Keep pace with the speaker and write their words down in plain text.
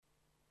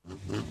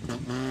Well,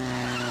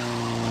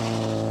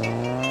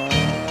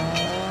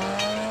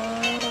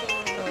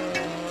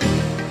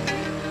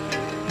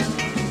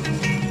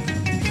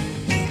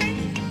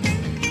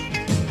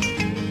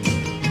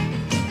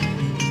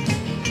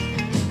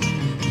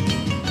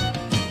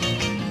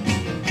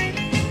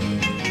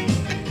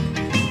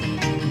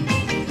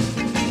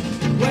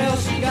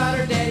 she got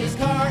her daddy's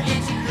car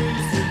and she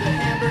cruised to the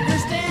hamburger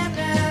stand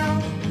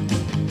now.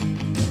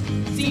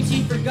 Seems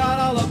she forgot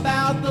all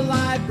about the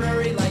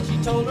library like she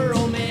told her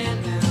old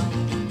man now.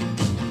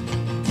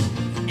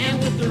 And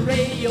with the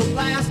radio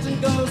blasting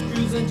goes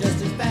cruising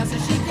just as fast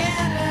as she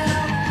can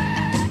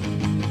now.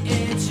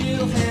 And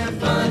she'll have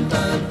fun,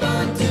 fun,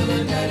 fun till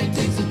her daddy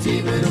takes a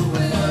T-bird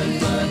away. Fun,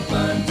 fun,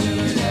 fun till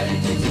her daddy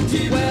takes a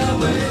T-bird away. Well,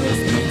 when the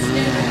streets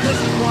stand because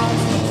she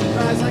walks, she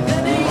cries like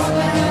an ace.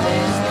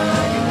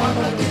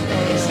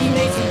 She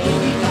makes the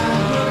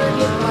 85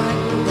 look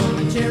like a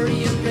Roman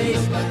chariot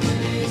race. Like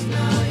an ace,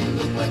 now you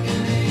look like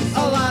an ace.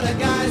 A lot of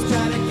guys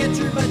try to catch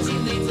her, but she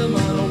leads them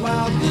on a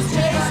wild goose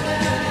chase. Like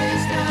an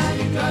ace, now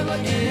you drive like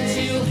an ace. And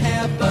she'll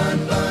have fun,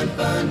 fun,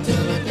 fun till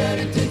her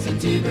daddy takes a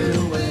T-bird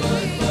away.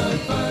 Fun, fun,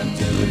 fun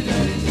till her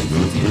daddy takes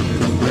a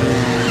T-bird away.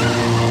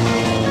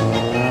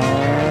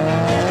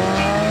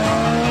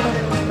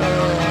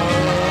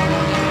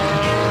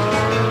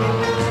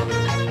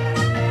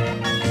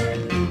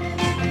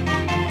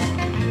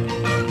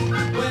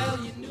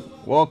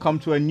 Welcome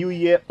to a new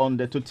year on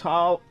the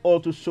Total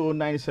Auto Show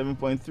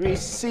 97.3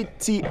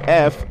 City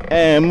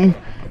FM.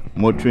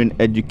 Motoring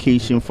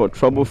education for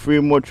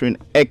trouble-free motoring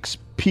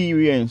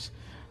experience.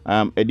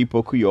 I'm Eddie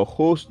Poku, your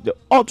host. The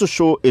Auto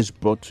Show is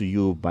brought to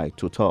you by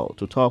Total.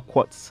 Total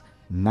Quartz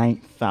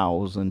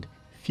 9000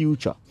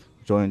 Future.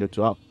 Join the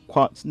Total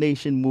Quartz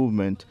Nation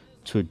movement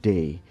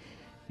today.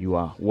 You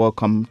are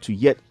welcome to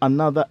yet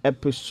another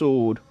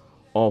episode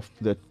of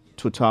the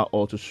Total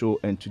Auto Show,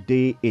 and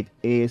today it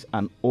is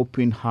an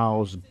open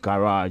house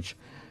garage.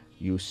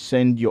 You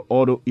send your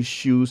auto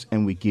issues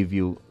and we give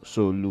you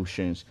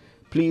solutions.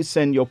 Please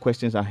send your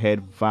questions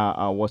ahead via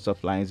our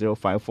WhatsApp line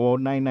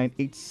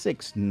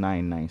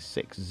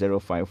 054-9986-996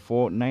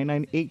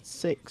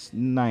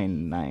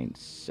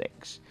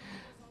 054-9986-996.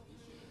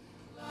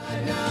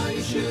 Now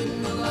you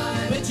shouldn't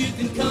lie, but you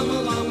can come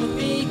along with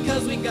me,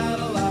 cause we got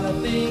a lot of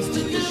things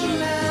to do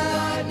now.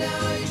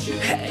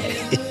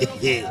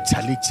 Hey,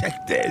 Charlie, check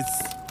this.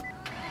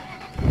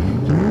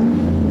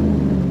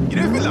 You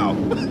don't feel out?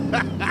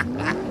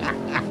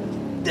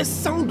 The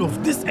sound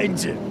of this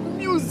engine,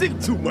 music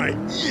to my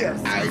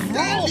ears. I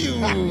tell you.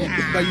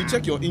 But you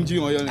check your engine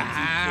oil.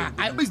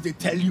 I always they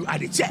tell you I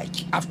check.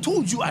 I've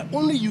told you I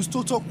only use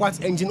Total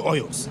Quartz engine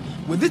oils.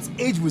 With its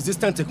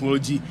age-resistant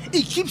technology,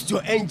 it keeps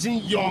your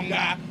engine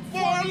younger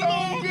for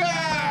longer.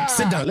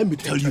 Sit down, let me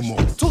tell you more.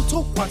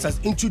 Total Quartz has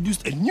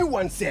introduced a new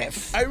one,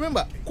 Seth. I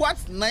remember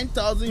Quartz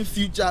 9000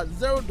 Future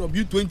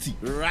 0W20,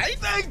 right?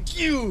 Thank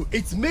you.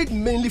 It's made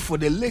mainly for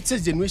the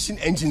latest generation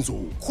engines.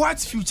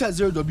 Quartz Future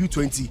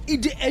 0W20,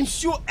 it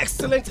ensure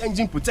excellent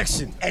engine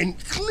protection and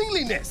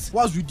cleanliness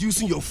whilst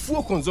reducing your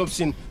fuel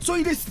consumption, so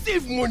it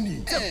save money.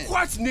 The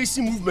Quartz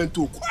Nation movement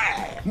too.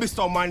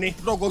 Mr. Mane,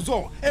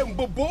 Rogozo, and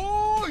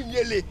Bobo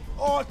Nyele,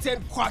 all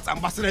 10 Quartz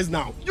ambassadors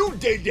now. You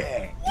did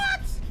there. What?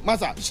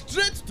 Masa,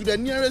 straight to the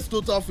nearest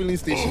Total filling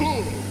station.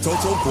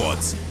 Total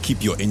Quartz.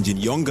 Keep your engine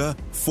younger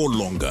for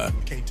longer.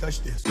 Can't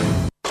touch this.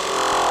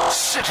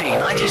 City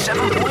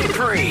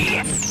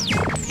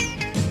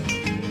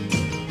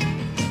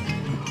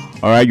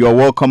 97.3. All right, you are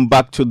welcome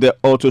back to the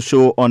Auto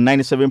Show on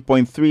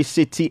 97.3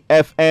 City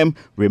FM.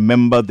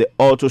 Remember, the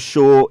Auto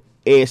Show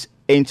is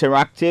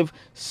interactive.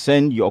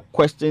 Send your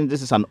questions.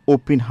 This is an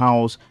open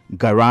house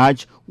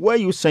garage where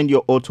you send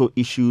your auto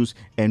issues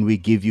and we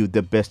give you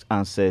the best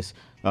answers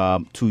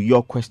to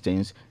your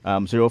questions.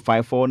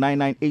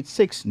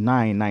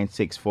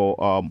 054-9986-996 for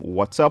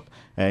WhatsApp,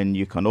 and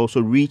you can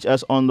also reach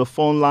us on the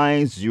phone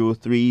lines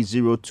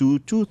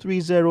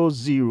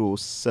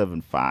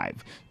 0302-230-075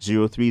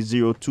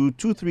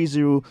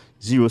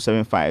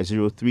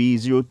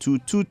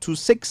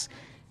 0302-230-075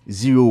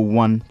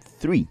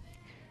 0302-226-013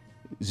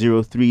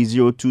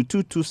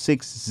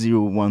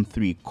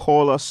 0302-226-013.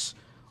 Call us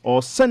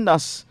or send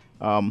us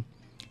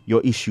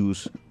your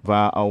issues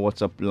via our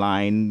WhatsApp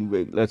line.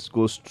 Let's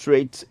go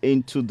straight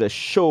into the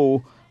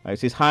show. It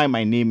says, hi,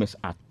 my name is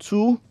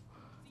Atu.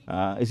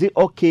 Is it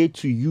okay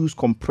to use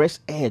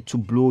compressed air to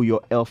blow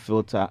your air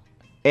filter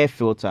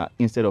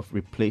instead of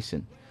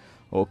replacing?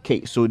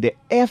 Okay, so the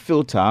air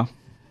filter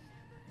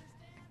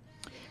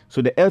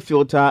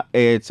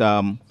is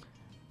a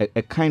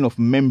kind of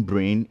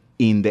membrane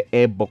in the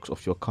air box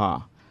of your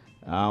car.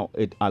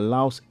 It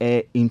allows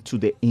air into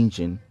the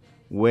engine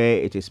where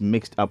it is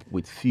mixed up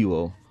with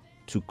fuel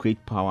to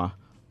create power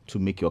to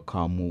make your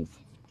car move.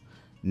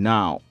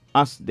 Now,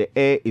 as the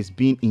air is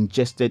being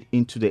ingested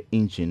into the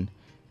engine,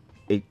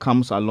 it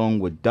comes along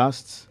with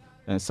dust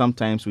and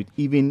sometimes with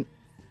even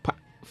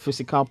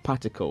physical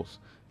particles,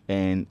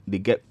 and they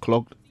get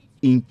clogged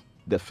in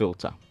the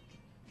filter.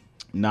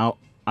 Now,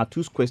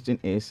 Atu's question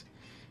is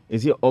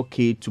it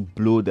okay to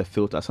blow the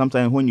filter?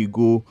 Sometimes when you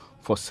go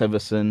for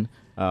servicing,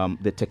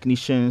 the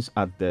technicians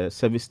at the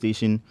service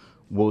station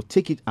will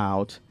take it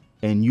out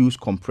and use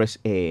compressed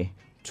air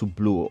to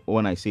blow.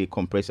 When I say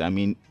compressed, I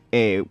mean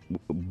air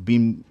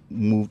being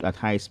moved at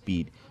high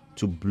speed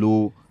to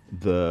blow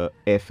the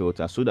air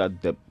filter so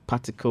that the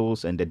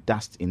particles and the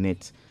dust in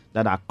it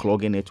that are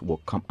clogging it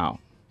will come out.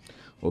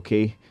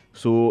 Okay,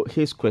 so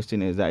his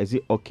question is that is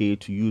it okay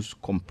to use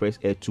compressed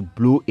air to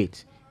blow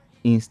it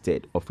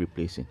instead of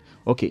replacing?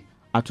 Okay,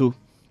 Atu,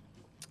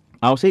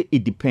 I'll say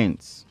it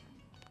depends.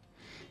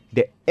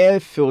 The air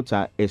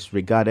filter is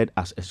regarded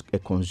as a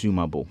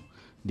consumable.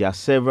 There are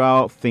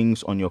several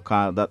things on your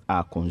car that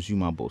are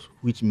consumables,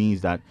 which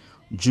means that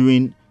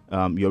during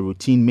your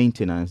routine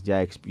maintenance,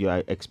 you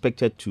are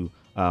expected to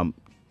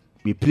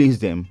replace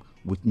them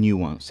with new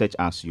ones, such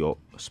as your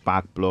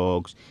spark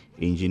plugs,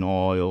 engine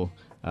oil,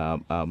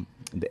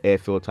 the air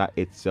filter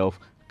itself,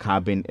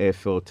 cabin air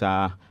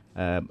filter,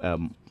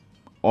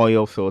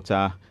 oil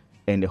filter,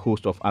 and a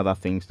host of other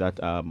things that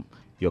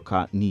your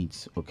car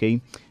needs.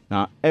 Okay,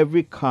 now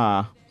every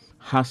car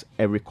has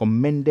a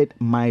recommended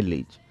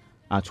mileage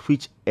at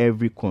which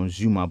every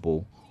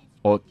consumable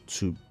ought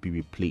to be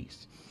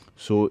replaced.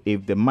 So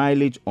if the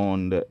mileage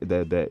on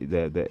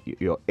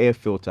your air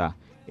filter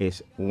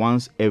is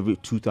once every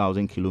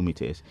 2,000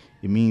 kilometers,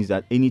 it means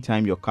that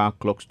anytime your car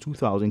clocks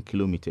 2,000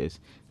 kilometers,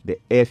 the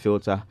air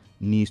filter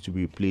needs to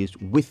be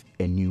replaced with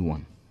a new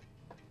one.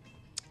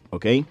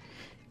 Okay,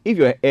 if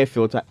your air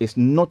filter is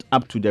not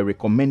up to the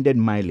recommended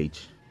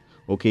mileage,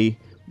 okay,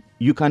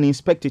 you can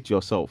inspect it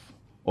yourself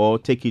or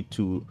take it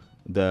to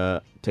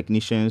the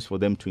technicians for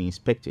them to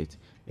inspect it.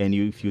 And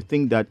if you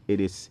think that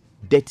it is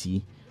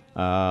dirty,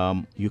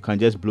 you can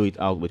just blow it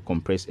out with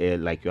compressed air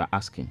like you are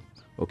asking.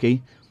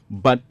 Okay,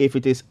 but if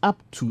it is up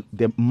to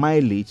the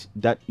mileage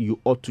that you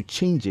ought to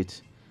change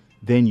it,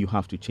 then you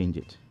have to change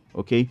it.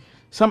 Okay,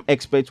 some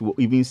experts will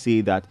even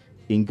say that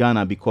in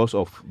Ghana, because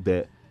of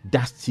the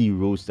dusty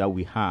roads that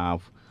we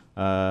have,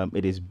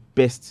 it is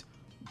best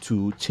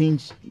to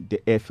change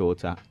the air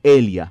filter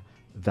earlier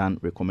than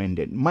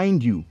recommended.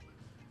 Mind you,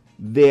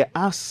 there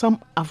are some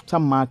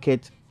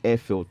aftermarket air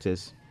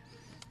filters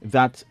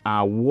that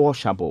are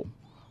washable,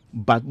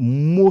 but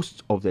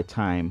most of the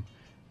time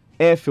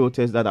air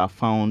filters that are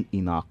found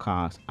in our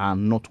cars are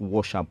not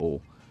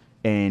washable,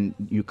 and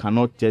you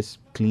cannot just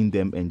clean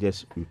them and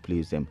just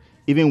replace them.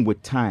 Even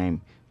with time,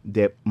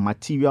 the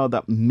material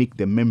that make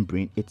the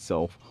membrane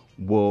itself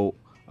will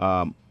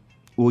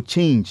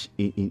change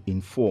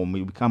in form. It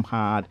will become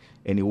hard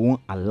and it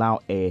won't allow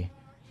air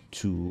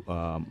to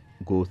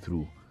go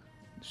through.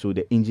 So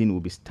the engine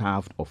will be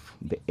starved of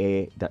the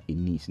air that it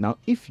needs. Now,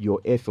 if your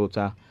air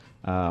filter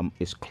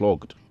is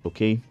clogged,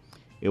 okay,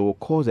 it will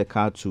cause the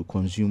car to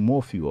consume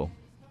more fuel.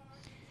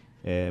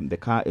 The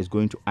car is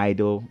going to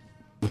idle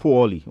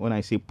poorly. When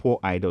I say poor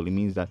idle, it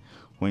means that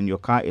when your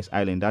car is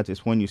idling, that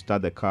is when you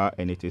start the car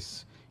and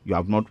you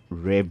have not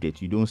revved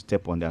it. You don't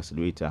step on the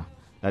accelerator.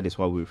 That is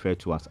what we refer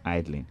to as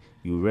idling.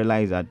 You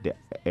realize that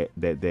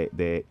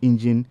the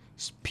engine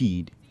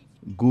speed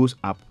goes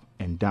up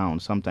and down.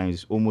 Sometimes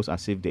it's almost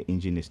as if the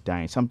engine is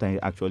dying. Sometimes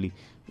it actually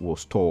will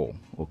stall.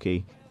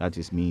 Okay, that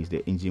just means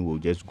the engine will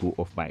just go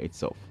off by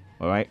itself.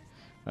 All right,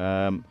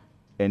 and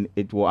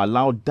it will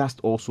allow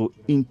dust also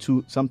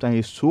into. Sometimes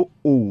it's so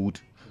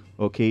old,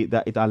 okay,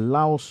 that it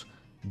allows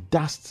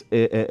dust.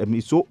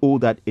 It's so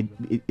old that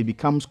it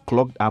becomes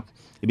clogged up.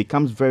 It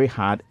becomes very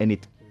hard and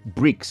it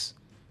breaks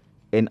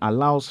and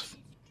allows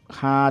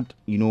hard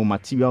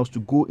materials to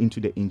go into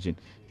the engine.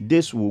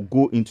 This will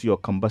go into your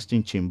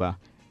combustion chamber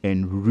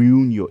and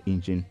ruin your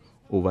engine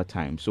over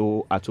time.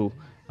 So Ato,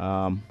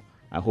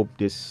 I hope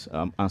this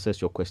answers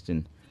your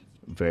question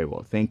very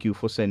well. Thank you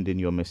for sending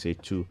your message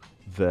to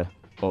the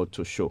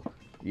Auto Show.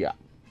 Yeah,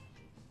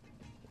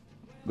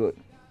 good.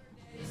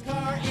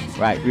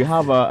 Right, we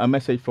have a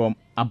message from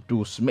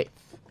Abdul Smith.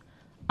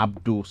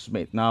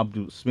 Now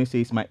Abdul Smith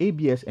says, my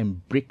ABS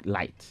and brake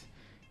light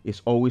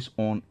is always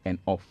on and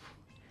off,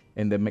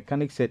 and the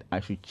mechanic said I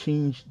should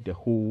change the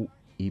whole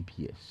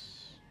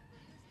ABS.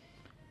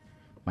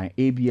 My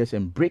ABS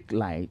and brake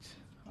lights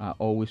are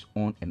always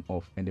on and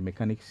off, and the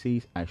mechanic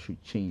says I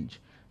should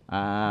change.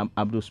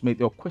 Abdul Smith,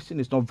 your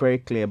question is not very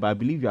clear, but I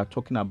believe you are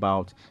talking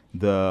about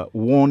the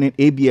warning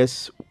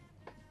ABS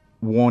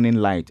warning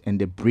light and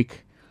the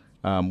brake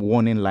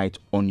warning light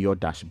on your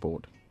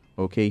dashboard.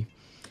 Okay,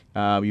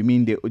 you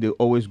mean they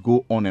always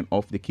go on and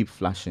off? They keep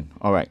flashing.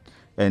 All right,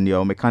 and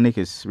your mechanic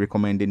is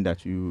recommending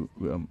that you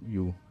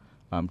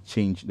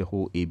change the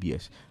whole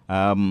ABS.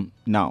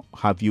 Now,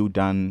 have you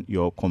done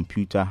your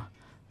computer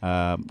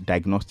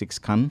diagnostic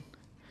scan?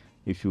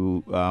 If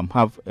you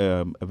have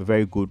a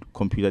very good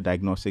computer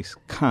diagnostic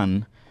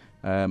scan,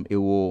 it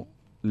will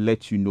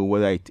let you know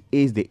whether it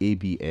is the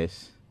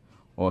ABS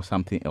or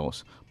something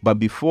else. But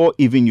before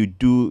even you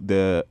do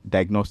the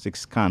diagnostic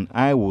scan,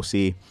 I will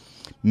say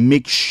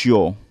make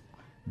sure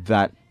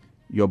that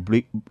your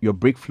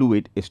brake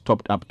fluid is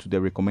topped up to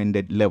the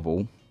recommended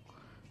level.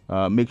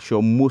 Make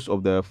sure most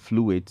of the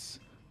fluids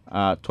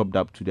are topped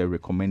up to the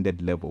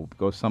recommended level,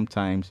 because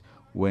sometimes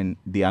when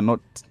they are not,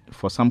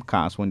 for some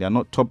cars, when they are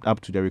not topped up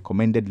to the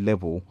recommended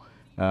level,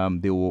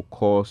 they will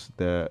cause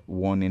those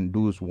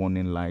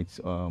warning lights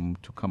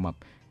to come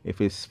up. If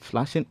it's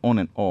flashing on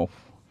and off,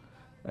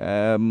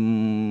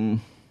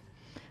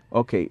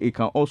 okay, it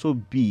can also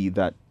be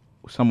that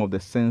some of the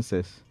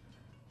sensors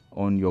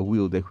on your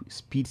wheel, the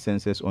speed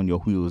sensors on your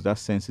wheels, that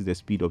senses the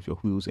speed of your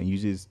wheels and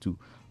uses to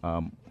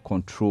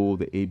control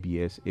the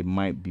ABS, it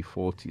might be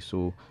faulty.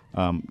 So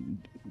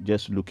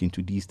just look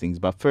into these things.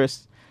 But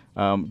first,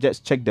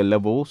 just check the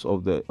levels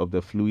of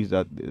the fluids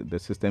that the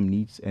system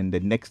needs, and the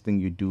next thing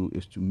you do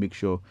is to make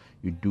sure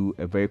you do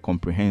a very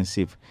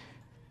comprehensive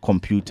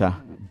computer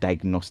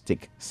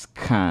diagnostic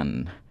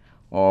scan.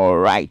 All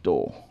right,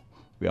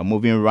 we are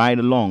moving right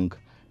along.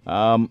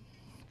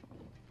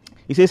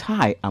 He says,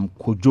 "Hi, I'm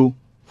Kojo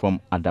from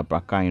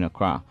Adabraka in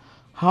Accra.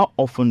 How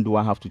often do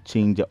I have to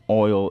change the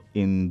oil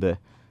in the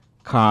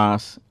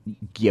car's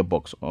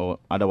gearbox, or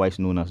otherwise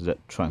known as the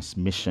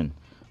transmission?"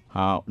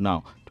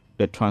 Now,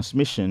 the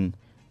transmission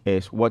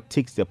is what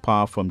takes the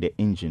power from the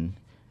engine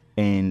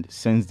and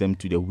sends them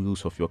to the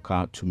wheels of your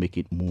car to make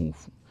it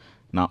move.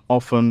 Now,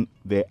 often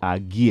there are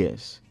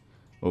gears,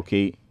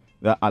 okay,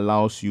 that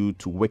allows you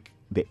to work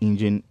the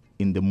engine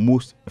in the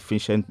most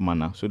efficient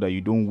manner so that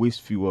you don't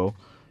waste fuel,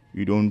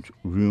 you don't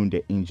ruin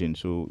the engine.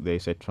 So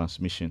there's a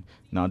transmission.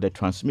 Now, the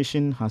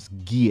transmission has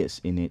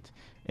gears in it,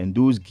 and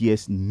those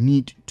gears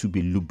need to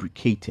be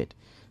lubricated.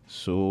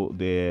 So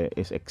there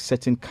is a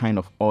certain kind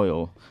of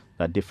oil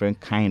that different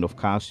kind of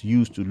cars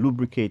use to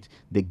lubricate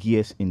the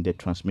gears in the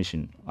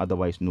transmission,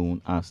 otherwise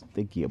known as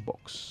the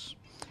gearbox.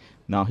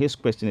 Now, his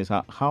question is,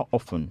 how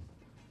often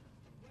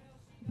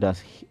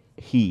does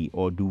he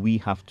or do we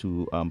have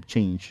to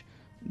change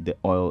the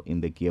oil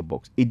in the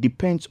gearbox? It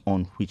depends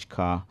on which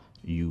car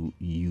you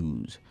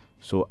use.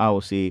 So I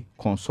will say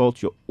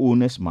consult your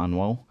owner's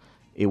manual.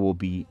 It will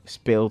be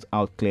spelled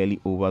out clearly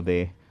over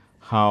there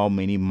how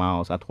many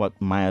miles, at what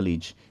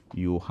mileage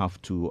you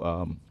have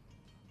to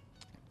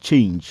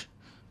change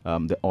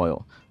the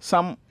oil.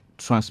 Some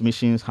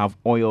transmissions have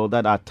oil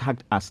that are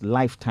tagged as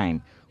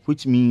lifetime,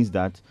 which means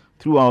that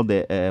throughout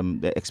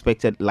the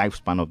expected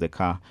lifespan of the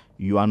car,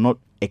 you are not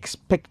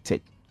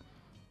expected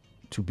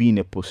to be in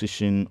a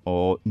position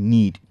or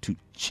need to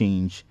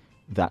change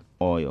that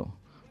oil.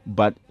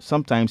 But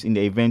sometimes in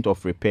the event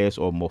of repairs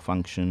or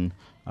malfunction,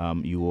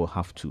 you will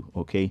have to.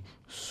 Okay,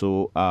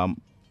 so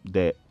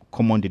the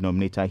common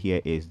denominator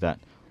here is that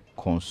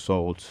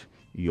consult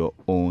your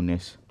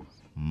owner's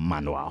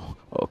manual.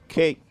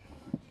 Okay,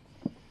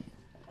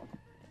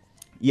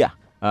 yeah.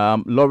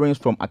 Lawrence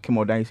from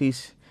Akemoda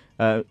says,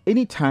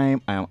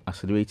 anytime I am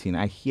accelerating,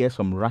 I hear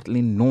some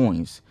rattling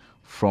noise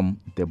from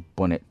the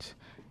bonnet.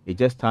 It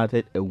just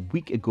started a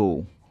week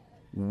ago.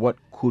 What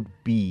could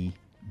be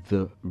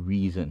the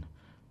reason?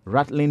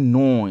 Rattling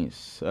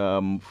noise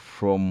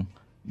from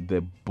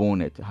the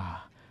bonnet.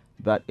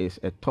 That is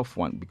a tough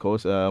one,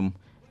 because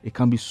it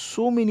can be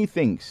so many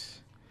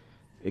things.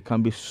 It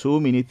can be so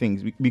many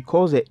things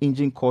because the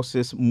engine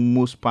causes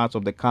most parts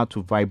of the car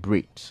to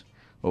vibrate.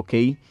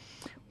 Okay,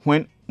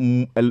 when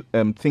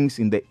things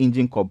in the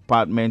engine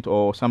compartment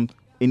or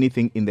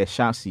anything in the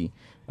chassis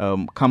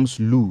comes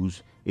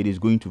loose, it is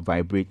going to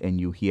vibrate and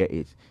you hear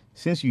it.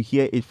 Since you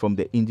hear it from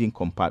the engine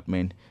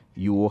compartment,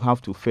 you will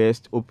have to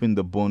first open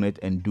the bonnet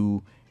and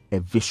do a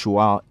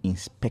visual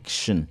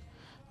inspection.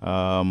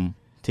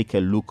 Take a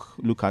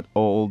look at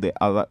all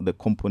the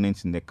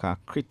components in the car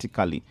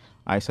critically.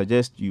 I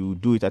suggest you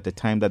do it at the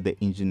time that the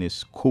engine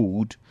is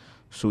cold,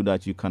 so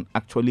that you can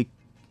actually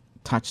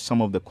touch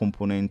some of the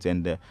components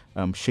and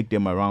shake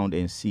them around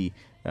and see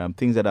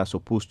things that are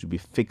supposed to be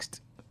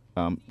fixed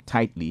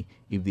tightly.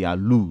 If they are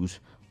loose,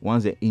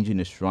 once the engine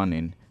is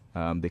running,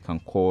 they can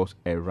cause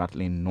a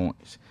rattling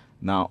noise.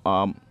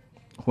 Now,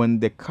 when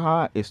the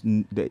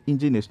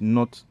engine is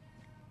not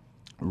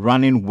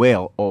running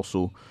well,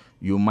 also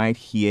you might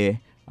hear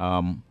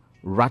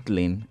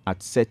rattling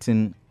at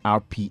certain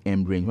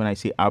RPM range. When I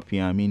say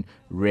RPM, I mean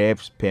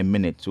revs per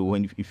minute. So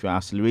if you're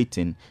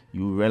accelerating,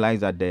 you realize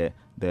that the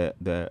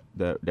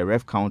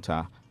rev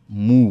counter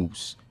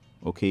moves.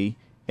 Okay,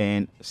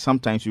 and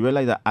sometimes you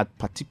realize that at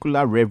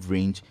particular rev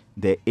range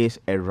there is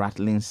a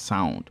rattling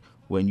sound.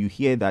 When you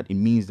hear that, it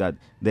means that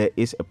there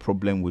is a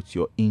problem with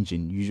your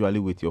engine, usually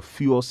with your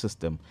fuel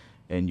system,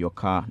 and your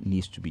car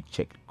needs to be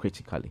checked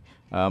critically.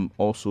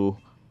 Also,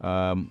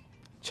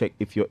 check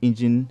if your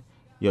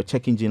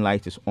check engine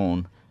light is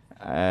on.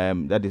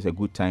 That is a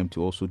good time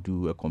to also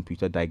do a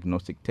computer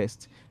diagnostic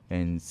test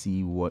and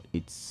see what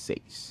it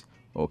says.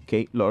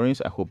 Okay,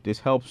 Lawrence, I hope this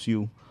helps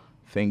you.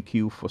 Thank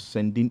you for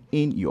sending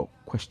in your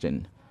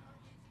question.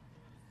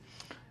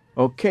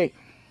 Okay.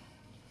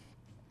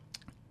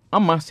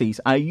 Amma says,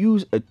 I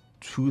use a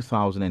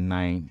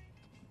 2009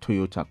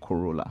 Toyota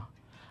Corolla.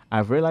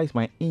 I've realized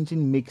my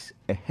engine makes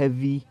a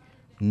heavy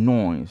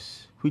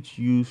noise, which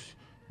used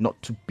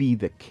not to be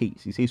the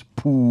case. He says,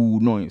 poo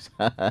noise.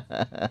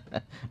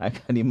 I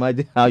can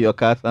imagine how your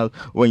car sounds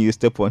when you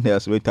step on the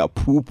accelerator.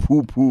 Poo,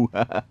 poo, poo.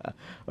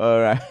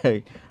 All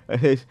right.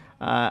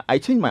 I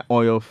change my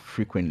oil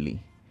frequently.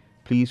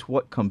 Please,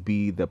 what can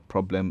be the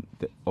problem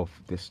of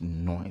this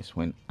noise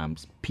when I'm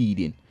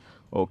speeding?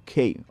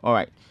 Okay, all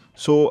right.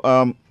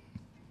 So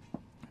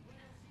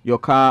your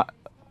car,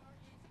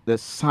 the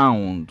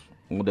sound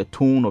or the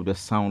tone of the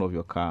sound of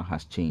your car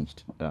has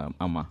changed,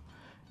 Amma.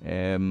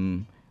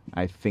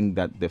 I think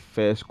that the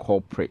first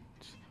culprit,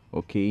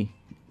 okay,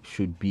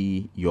 should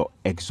be your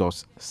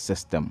exhaust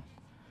system.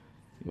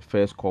 Your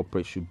first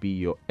culprit should be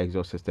your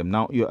exhaust system.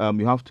 Now you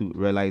have to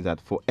realize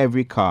that for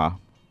every car,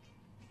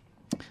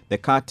 the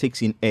car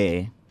takes in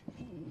air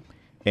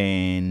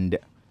and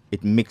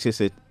it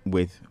mixes it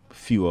with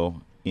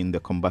fuel in the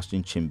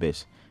combustion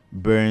chambers,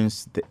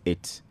 burns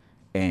it,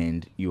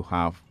 and you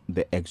have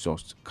the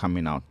exhaust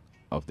coming out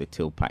of the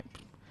tailpipe.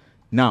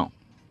 Now,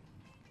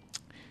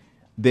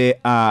 there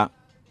are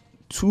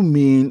two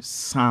main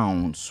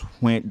sounds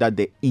that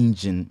the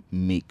engine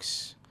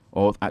makes,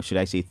 or should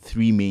I say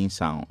three main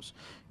sounds.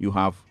 You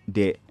have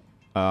the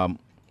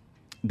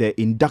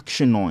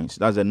induction noise.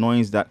 That's the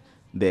noise that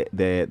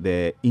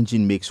the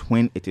engine makes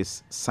when it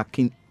is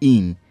sucking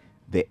in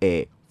the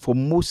air. For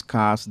most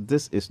cars,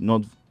 this is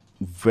not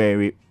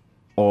very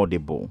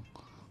audible,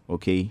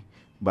 okay,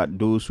 but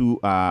those who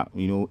are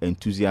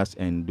enthusiasts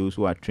and those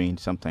who are trained,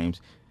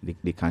 sometimes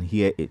they can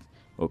hear it,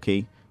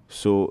 okay.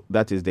 So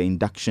that is the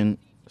induction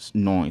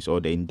noise or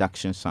the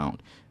induction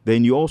sound.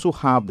 Then you also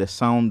have the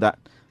sound that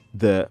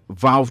the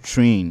valve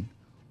train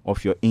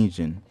of your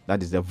engine,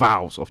 that is the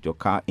valves of your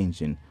car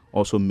engine,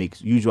 also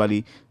makes.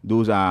 Usually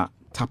those are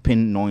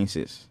tapping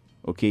noises,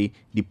 okay,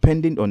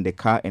 depending on the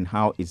car and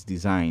how it's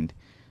designed.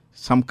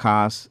 Some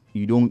cars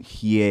you don't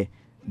hear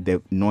the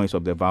noise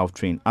of the valve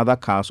train. Other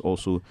cars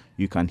also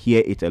you can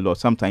hear it a lot.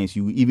 Sometimes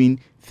you even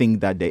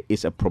think that there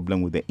is a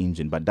problem with the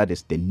engine, but that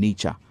is the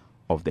nature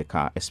of the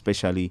car,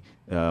 especially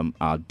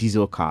our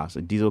diesel cars.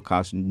 Diesel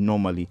cars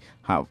normally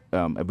have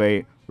a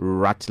very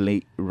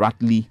rattly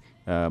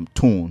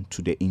tone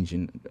to the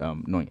engine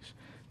noise.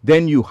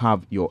 Then you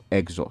have your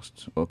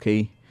exhaust,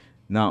 okay.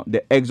 Now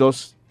the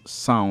exhaust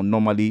sound,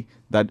 normally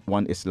that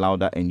one is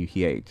louder and you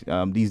hear it.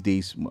 These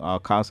days our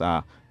cars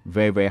are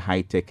very, very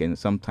high tech, and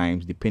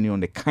sometimes depending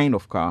on the kind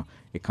of car,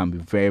 it can be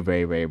very,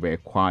 very, very, very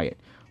quiet.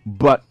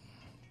 But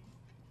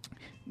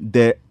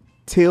the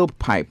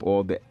tailpipe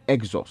or the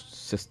exhaust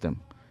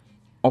system,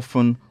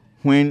 often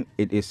when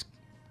it is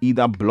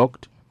either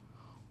blocked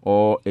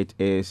or it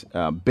is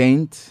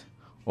bent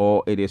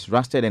or it is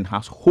rusted and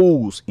has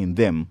holes in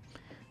them,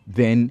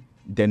 then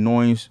the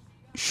noise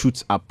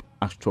shoots up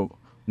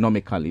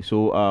astronomically.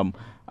 So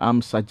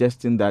I'm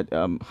suggesting that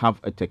have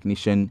a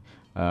technician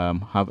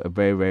have a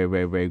very, very,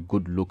 very, very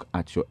good look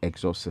at your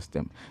exhaust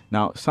system.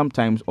 Now,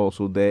 sometimes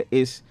also there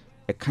is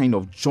a kind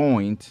of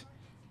joint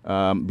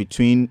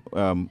between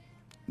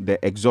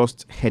the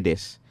exhaust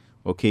headers,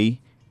 okay,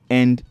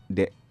 and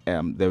the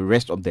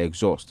rest of the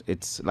exhaust.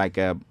 It's like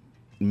a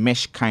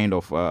mesh kind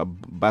of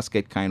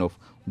basket kind of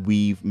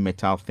weave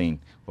metal thing,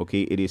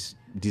 okay. It is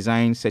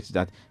designed such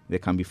that there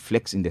can be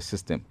flex in the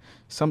system.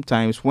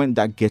 Sometimes when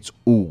that gets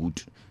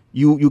old,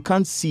 you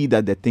can't see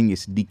that the thing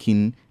is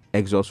leaking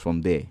exhaust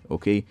from there,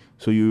 okay.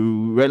 So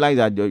you realize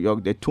that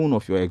the tone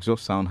of your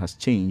exhaust sound has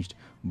changed,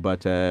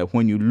 but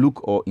when you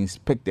look or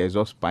inspect the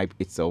exhaust pipe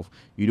itself,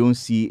 you don't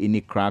see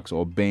any cracks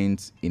or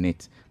bends in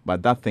it,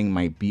 but that thing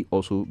might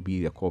also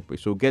be the culprit.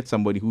 So get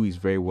somebody who is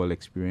very well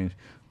experienced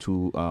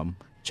to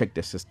check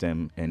the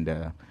system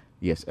and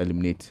yes,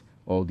 eliminate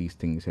all these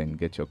things and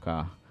get your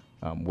car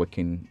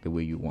working the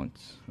way you want.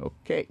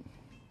 Okay.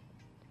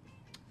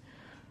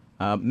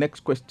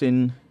 Next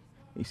question.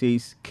 It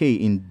says K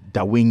in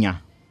Dawenya.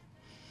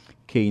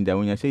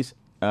 Says,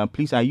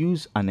 please, I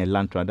use an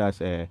Elantra.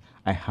 That's a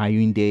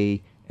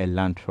Hyundai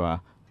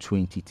Elantra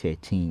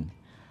 2013.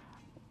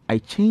 I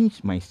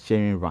changed my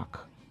steering rack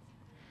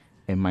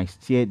and my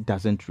steer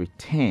doesn't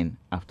return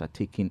after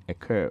taking a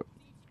curve.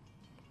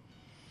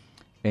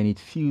 And it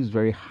feels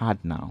very hard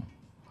now.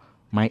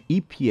 My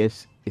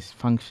EPS is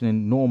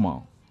functioning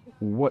normal.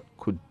 What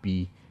could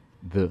be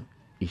the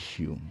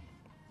issue?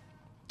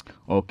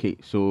 Okay,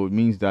 so it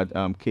means that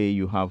K,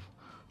 you have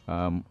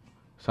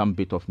some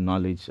bit of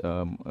knowledge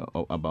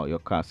about your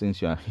car,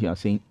 since you are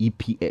saying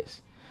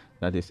EPS,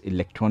 that is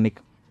electronic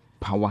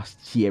power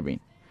steering.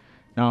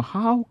 Now,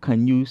 how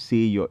can you say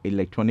your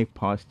electronic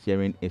power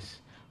steering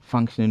is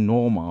functioning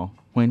normal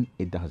when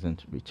it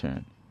doesn't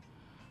return?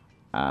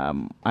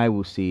 I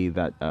will say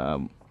that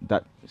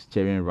that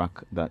steering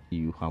rack that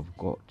you have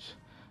got,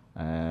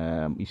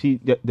 you see,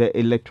 the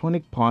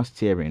electronic power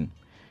steering,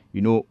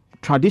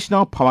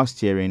 traditional power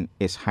steering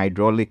is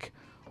hydraulic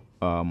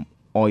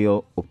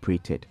oil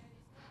operated.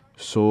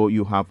 So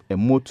you have a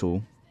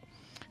motor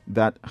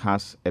that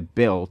has a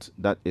belt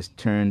that is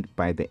turned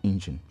by the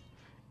engine,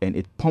 and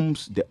it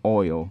pumps the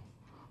oil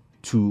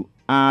to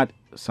add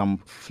some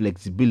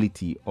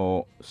flexibility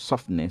or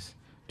softness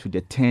to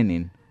the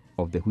turning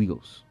of the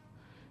wheels.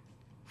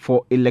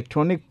 For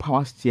electronic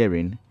power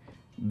steering,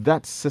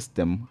 that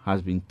system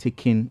has been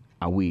taken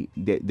away.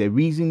 The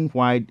reason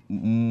why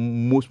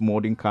most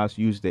modern cars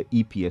use the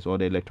EPS or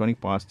the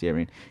electronic power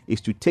steering is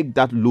to take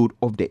that load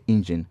off the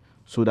engine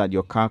so that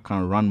your car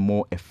can run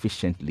more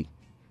efficiently.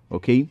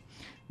 Okay,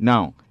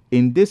 now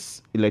in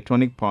this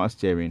electronic power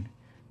steering,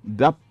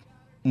 that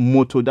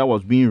motor that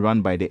was being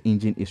run by the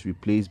engine is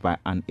replaced by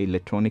an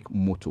electronic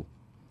motor.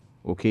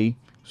 Okay,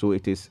 so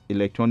it is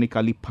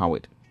electronically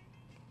powered.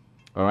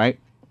 All right.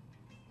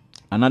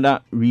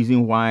 Another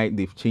reason why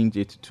they've changed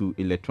it to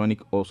electronic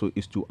also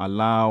is to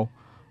allow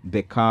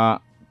the car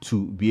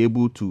to be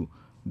able to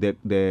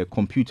the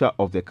computer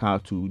of the car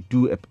to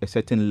do a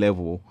certain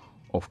level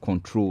of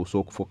control.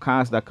 So for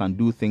cars that can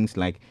do things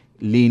like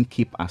lane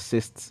keep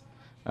assists,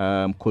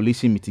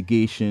 collision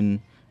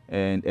mitigation,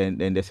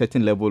 and a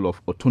certain level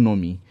of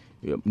autonomy,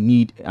 you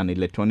need an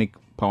electronic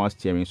power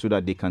steering so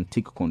that they can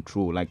take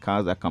control, like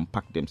cars that can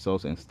park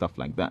themselves and stuff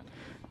like that.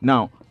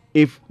 Now,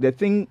 if the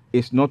thing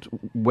is not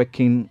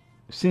working,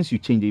 since you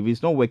changed it, if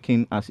it's not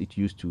working as it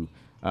used to,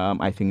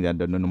 I think that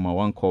the number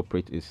one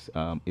culprit is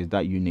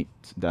that unit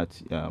that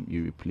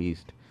you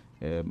replaced.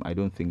 I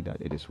don't think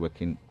that it is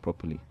working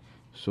properly.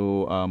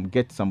 So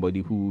get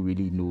somebody who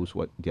really knows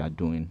what they are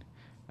doing,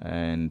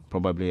 and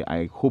probably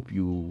I hope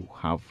you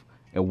have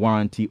a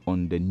warranty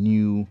on the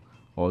new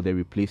or the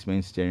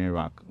replacement steering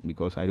rack,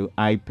 because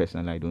I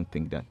personally don't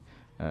think that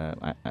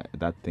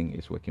that thing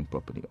is working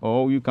properly.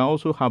 Or you can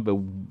also have a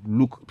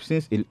look,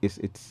 since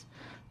it's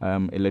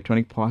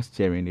electronic power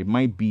steering. It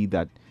might be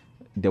that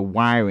the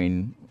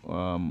wiring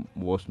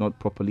was not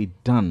properly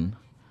done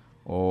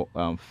or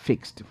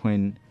fixed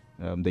when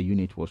the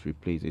unit was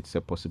replaced. It's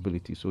a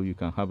possibility, so you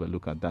can have a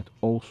look at that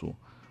also.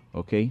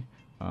 Okay,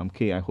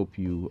 Kay, I hope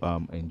you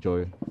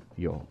enjoy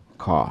your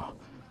car.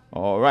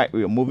 All right,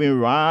 we are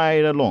moving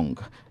right along.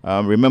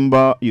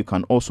 Remember, you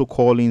can also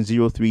call in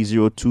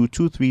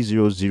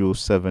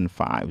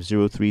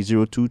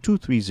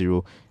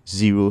 0302-230-075,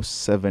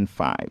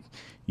 0302-230-075.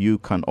 You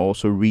can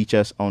also reach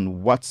us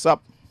on WhatsApp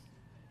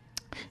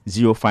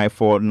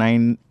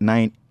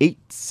 054-998-6996,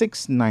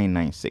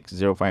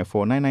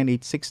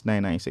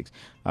 054-998-6996.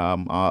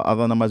 Our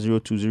other number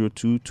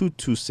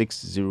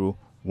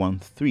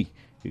 0202-226-013.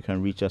 You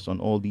can reach us on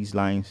all these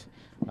lines.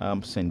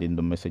 Send in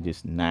the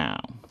messages now.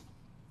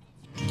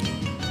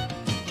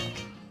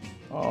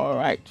 All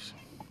right.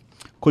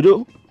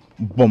 Kojo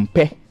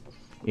Bompe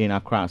in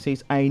Accra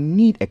says, I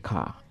need a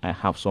car. I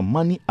have some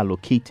money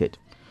allocated.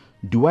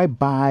 Do I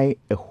buy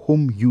a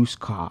home use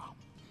car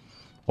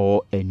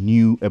or a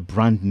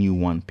brand new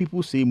one?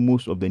 People say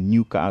most of the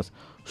new cars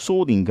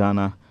sold in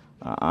Ghana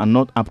are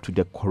not up to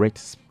the correct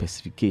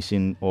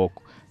specification, or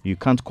you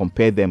can't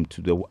compare them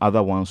to the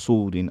other ones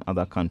sold in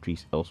other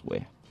countries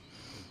elsewhere.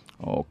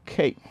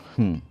 Okay.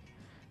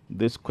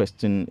 This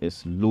question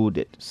is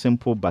loaded,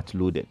 simple but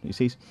loaded. It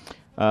says,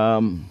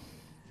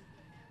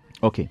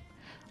 okay,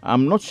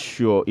 I'm not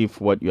sure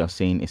if what you are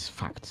saying is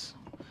facts.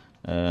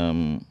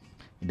 The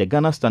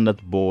Ghana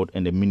Standard Board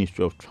and the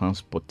Ministry of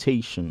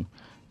Transportation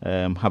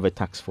have a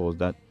task force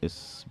that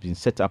has been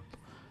set up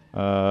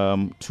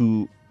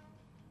to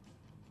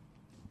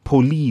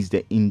police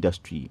the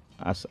industry,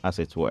 as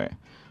it were.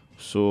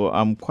 So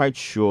I'm quite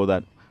sure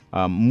that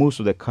most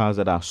of the cars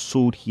that are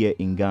sold here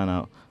in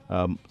Ghana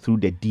through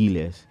the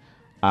dealers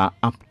are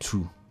up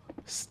to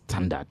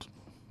standard,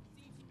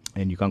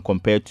 and you can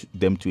compare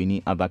them to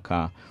any other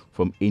car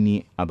from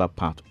any other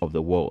part of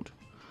the world.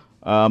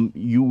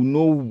 You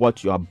know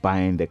what you are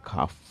buying the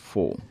car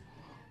for.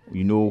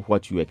 You know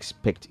what you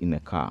expect in a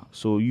car,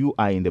 so you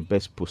are in the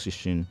best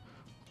position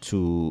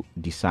to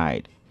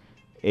decide.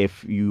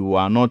 If you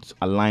are not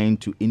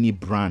aligned to any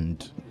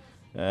brand,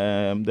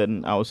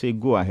 then I would say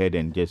go ahead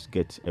and just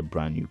get a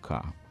brand new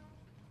car.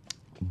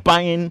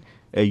 Buying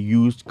a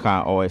used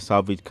car or a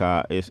salvage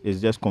car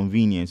is just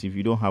convenience. If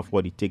you don't have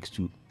what it takes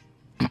to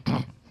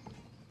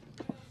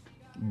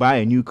buy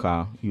a new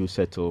car, you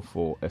settle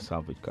for a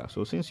salvage car.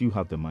 So since you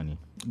have the money,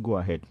 go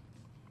ahead.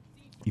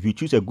 If you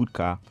choose a good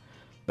car,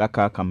 that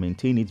car can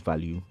maintain its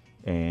value,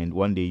 and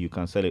one day you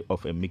can sell it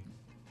off and make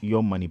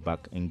your money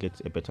back and get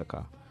a better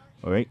car.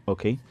 All right,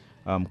 okay.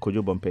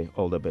 Kojo Bompe,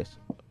 all the best.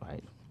 All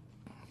right.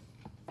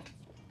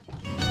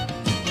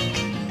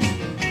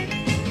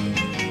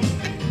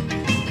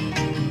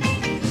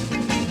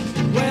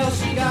 Well,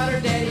 she got her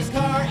daddy's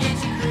car and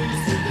she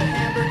cruised to the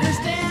hamburger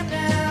stand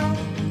now.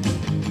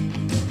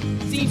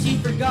 Seems she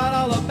forgot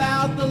all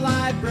about the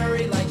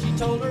library like she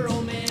told her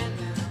old man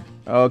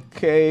now.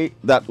 Okay,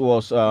 that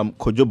was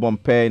Kojo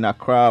Bompe in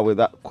Accra with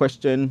that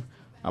question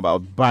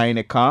about buying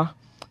a car.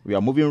 We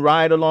are moving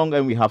right along,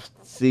 and we have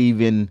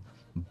Steven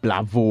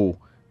Blavo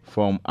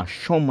from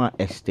Ashoma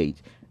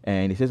Estate.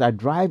 And he says, I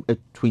drive a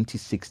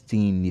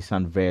 2016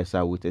 Nissan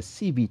Versa with a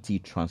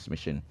CVT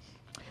transmission.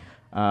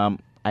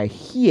 I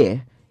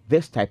hear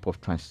this type of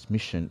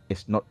transmission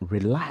is not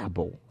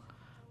reliable.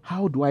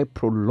 How do I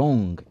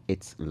prolong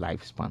its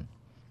lifespan?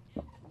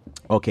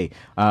 Okay,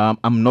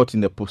 I'm not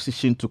in the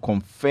position to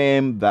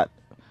confirm that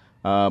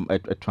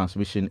a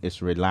transmission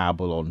is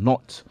reliable or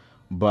not.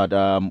 But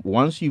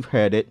once you've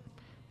heard it,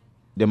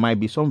 there might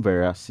be some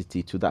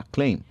veracity to that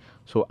claim.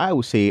 So I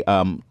would say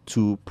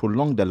to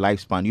prolong the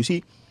lifespan, you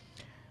see,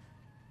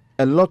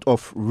 a lot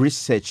of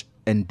research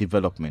and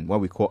development, what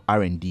we call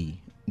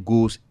R&D,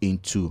 goes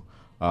into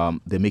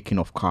the making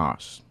of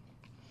cars.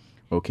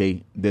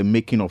 Okay, the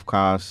making of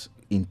cars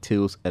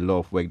entails a lot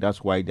of work.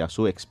 That's why they are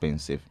so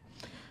expensive.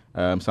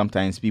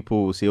 Sometimes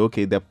people will say,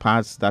 okay, the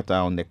parts that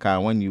are on the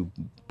car, when you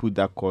put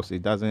that cost,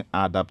 it doesn't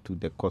add up to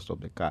the cost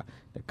of the car.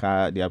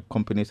 Their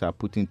companies are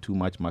putting too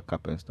much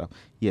markup and stuff.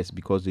 Yes,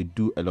 because they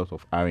do a lot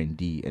of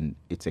R&D and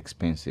it's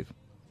expensive.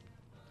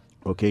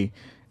 Okay,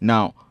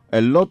 now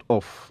a lot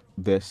of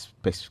the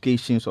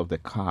specifications of the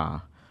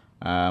car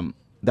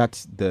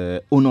that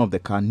the owner of the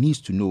car needs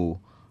to know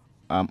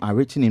are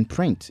written in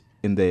print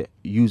in the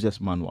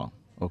user's manual,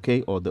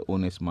 okay, or the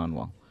owner's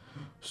manual.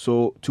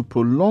 So to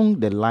prolong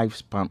the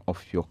lifespan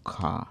of your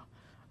car,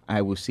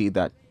 I will say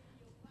that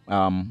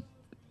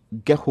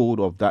get hold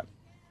of that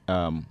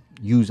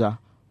user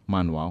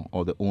manual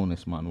or the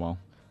owner's manual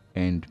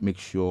and make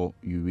sure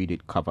you read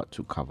it cover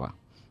to cover.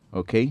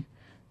 Okay,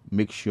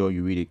 make sure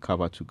you read it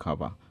cover to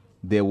cover.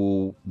 There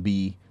will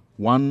be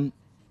one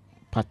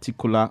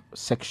particular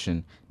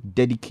section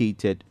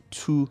dedicated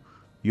to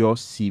your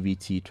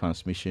CVT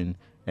transmission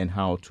and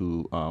how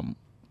to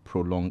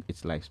prolong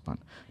its lifespan.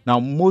 Now,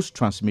 most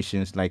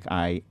transmissions, like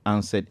I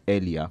answered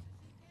earlier,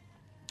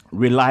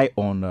 rely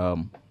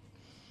on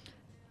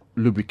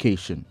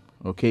lubrication.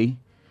 Okay,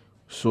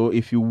 so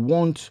if you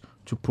want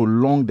to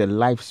prolong the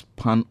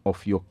lifespan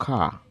of your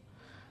car,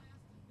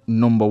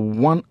 number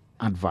one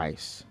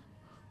advice: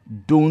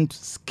 don't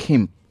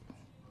skimp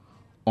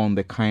on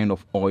the kind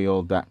of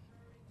oil that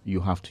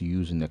you have to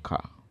use in the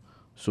car.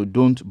 So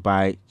don't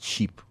buy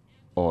cheap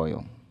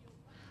oil.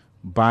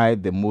 Buy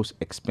the most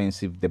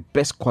expensive, the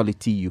best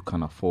quality you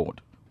can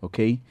afford.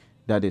 Okay,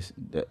 that is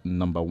the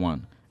number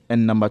one.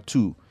 And number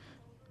two,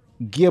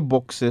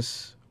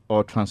 gearboxes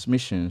or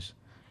transmissions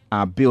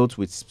are built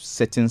with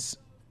certain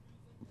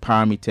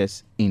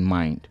parameters in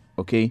mind.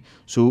 Okay,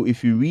 so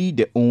if you read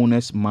the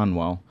owner's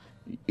manual,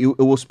 it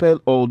will spell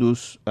all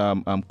those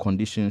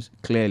conditions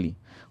clearly.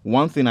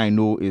 One thing I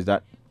know is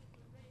that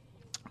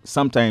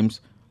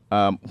sometimes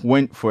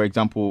when, for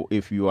example,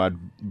 if you are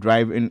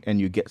driving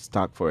and you get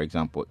stuck, for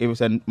example, if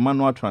it's a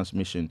manual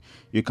transmission,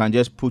 you can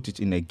just put it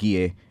in a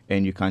gear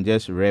and you can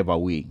just rev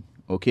away.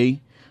 Okay,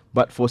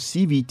 but for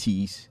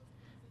CVTs,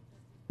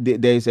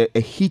 there is a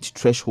heat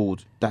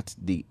threshold that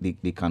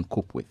they can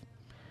cope with.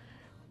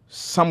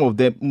 Some of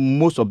them,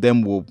 most of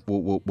them will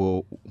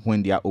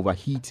when they are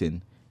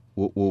overheating,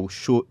 will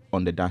show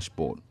on the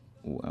dashboard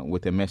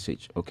with a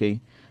message.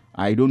 Okay,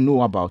 I don't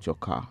know about your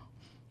car,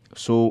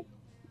 so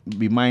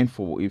be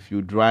mindful. If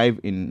you drive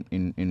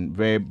in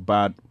very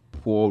bad,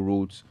 poor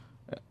roads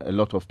a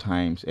lot of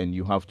times, and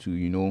you have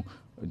to,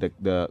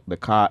 the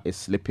car is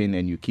slipping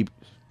and you keep,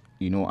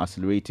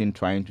 accelerating,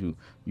 trying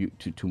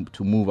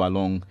to move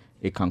along,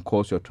 it can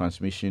cause your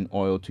transmission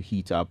oil to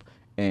heat up,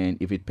 and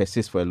if it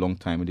persists for a long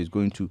time, it is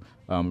going to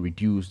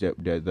reduce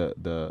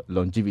the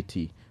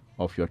longevity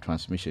of your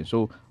transmission.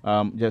 So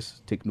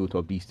just take note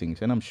of these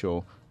things, and I'm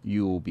sure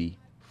you will be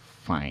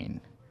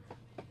fine.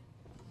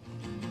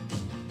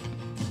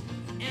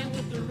 And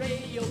with the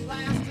radio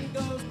blasting,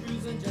 goes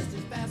cruising just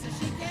as fast as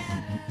she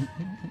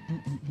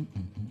can.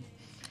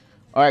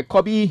 All right,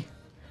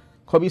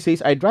 Kobe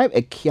says, I drive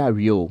a Kia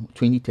Rio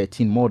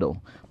 2013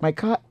 model. My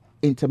car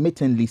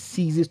intermittently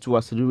ceases to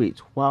accelerate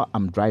while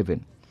I'm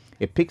driving.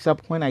 It picks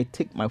up when I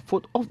take my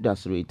foot off the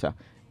accelerator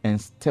and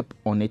step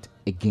on it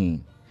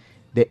again.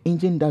 The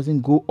engine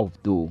doesn't go off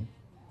though.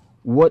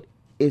 What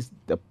is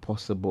the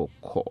possible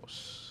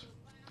cause?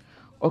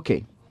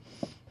 Okay.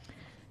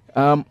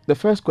 The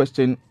first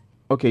question.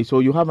 Okay, so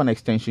you have an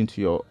extension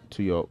to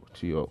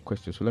your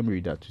question. So let me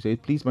read that. To say,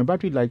 please, my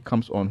battery light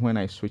comes on when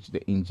I switch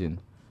the engine.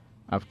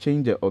 I've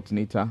changed the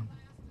alternator,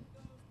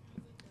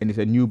 and it's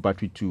a new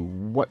battery too.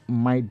 What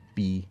might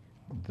be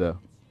the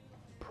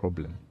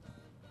problem?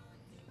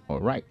 All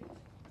right.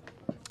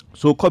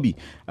 So Kobe,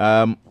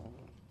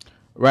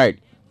 right,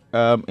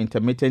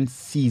 intermittent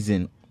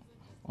season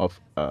of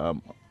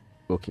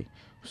okay.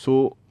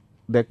 So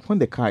when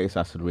the car is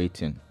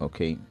accelerating,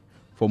 okay,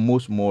 for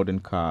most modern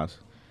cars,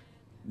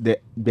 the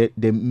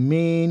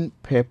main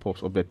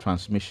purpose of the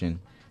transmission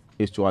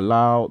is to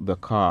allow the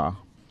car,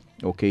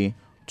 okay,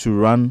 to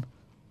run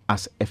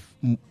as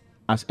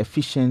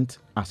efficient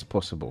as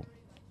possible.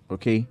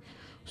 Okay,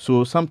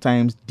 so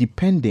sometimes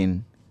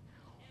depending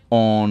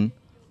on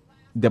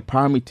the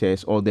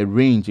parameters or the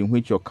range in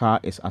which your car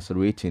is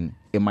accelerating,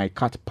 it might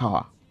cut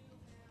power.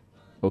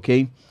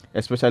 Okay,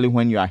 especially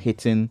when you are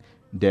hitting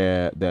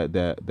the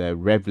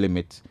rev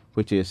limit,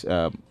 which is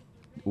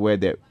where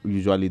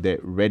usually the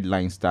red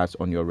line starts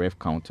on your rev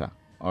counter.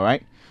 All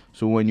right,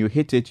 so when you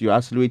hit it, you're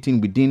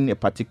accelerating within a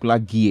particular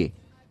gear,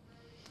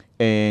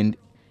 and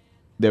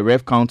the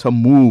rev counter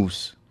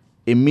moves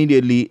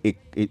immediately.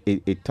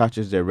 It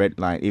touches the red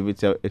line. If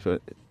it's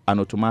an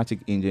automatic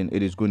engine,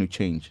 it is going to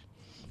change.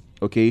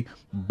 Okay,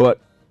 but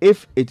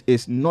if it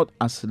is not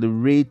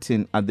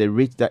accelerating at the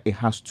rate that it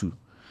has to,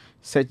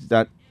 such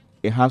that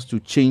it has to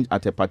change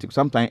at a particular,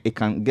 sometimes it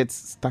can get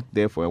stuck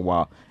there for a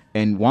while,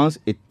 and once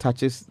it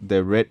touches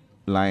the red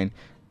line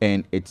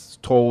and it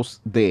stalls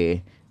there,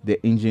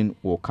 the engine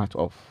will cut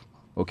off.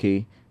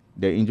 Okay,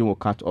 the engine will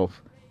cut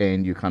off,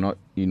 and you cannot,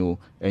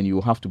 and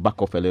you have to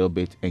back off a little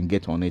bit and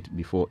get on it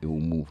before it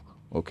will move.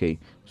 Okay,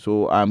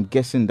 so I'm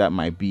guessing that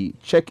might be.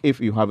 Check if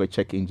you have a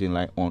check engine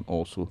light on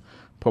also.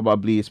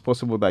 Probably it's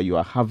possible that you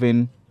are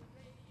having.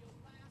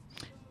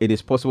 It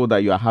is possible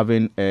that you are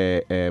having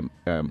a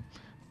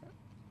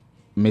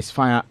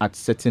misfire at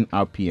certain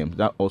RPMs.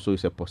 That also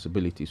is a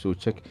possibility. So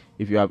check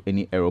if you have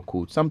any error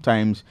code.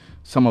 Sometimes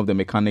some of the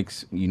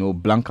mechanics,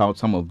 blank out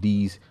some of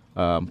these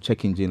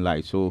check engine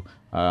lights. So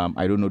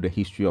I don't know the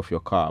history of your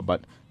car,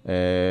 but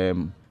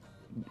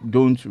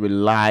don't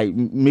rely.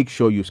 Make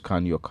sure you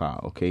scan your car.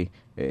 Okay,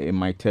 it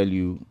might tell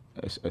you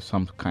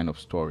some kind of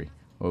story.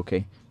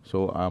 Okay,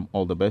 so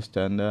all the best,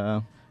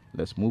 and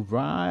let's move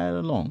right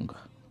along.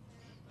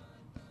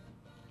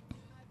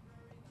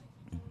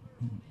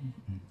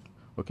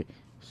 Okay,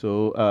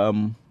 so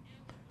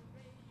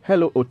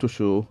hello Auto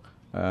Show.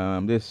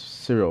 This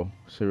Cyril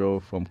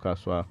from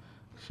Kaswa.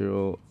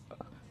 Cyril,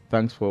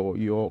 thanks for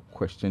your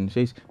question. It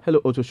says,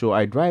 hello Auto Show.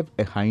 I drive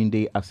a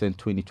Hyundai Accent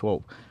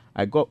 2012.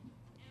 I bought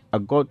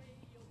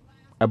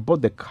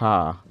the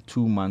car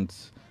 2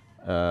 months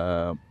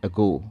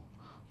ago,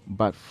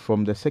 but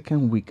from the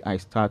second week I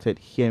started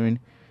hearing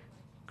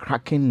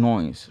cracking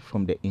noise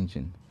from the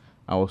engine.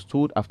 I was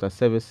told after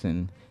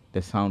servicing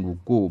the sound will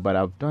go, but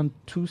I've done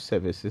 2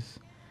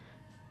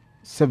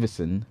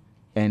 servicing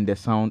and the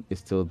sound is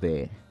still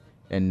there.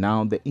 And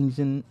now the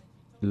engine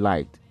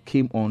light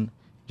came on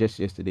just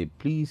yesterday.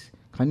 Please,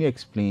 can you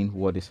explain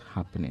what is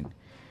happening?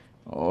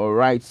 All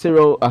right,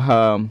 Cyril,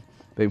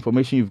 the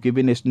information you've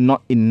given is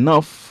not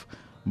enough,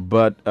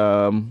 but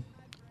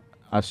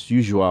as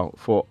usual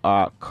for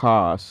our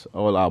cars,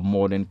 all our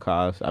modern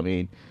cars, I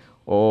mean,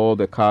 all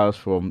the cars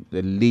from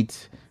the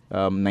late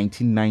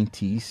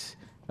 1990s,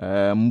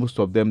 most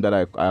of them that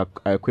are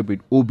equipped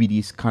with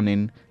OBD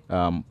scanning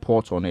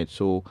ports on it.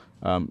 So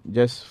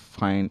just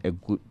find a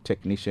good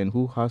technician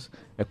who has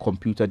a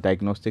computer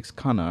diagnostic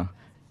scanner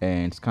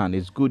and scan.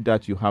 It's good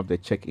that you have the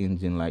check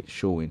engine light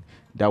showing.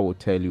 That will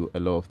tell you a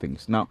lot of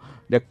things. Now,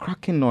 the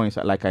cracking noise,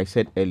 like I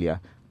said earlier,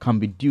 can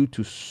be due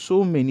to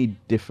so many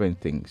different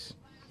things.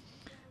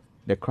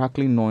 The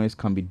crackling noise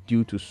can be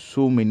due to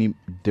so many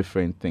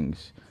different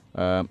things.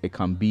 It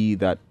can be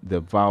that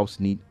the valves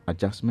need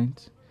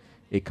adjustment.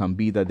 It can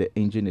be that the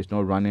engine is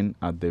not running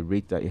at the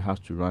rate that it has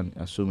to run.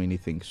 So many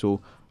things.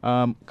 So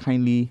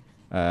kindly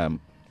do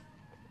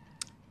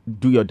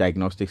your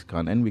diagnostic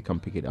scan and we can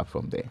pick it up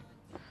from there.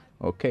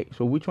 Okay,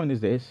 so which one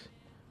is this?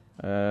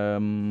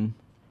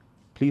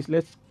 Please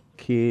let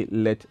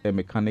a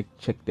mechanic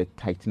check the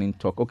tightening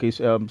torque. Okay,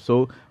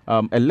 so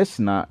a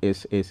listener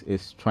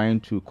is trying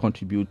to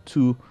contribute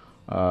to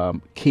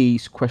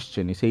K's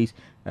question. He says,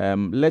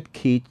 let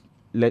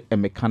a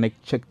mechanic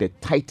check the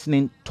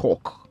tightening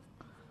torque.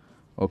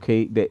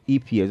 Okay, the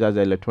EPS, that's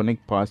the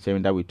electronic power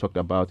steering that we talked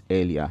about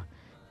earlier,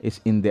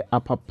 is in the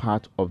upper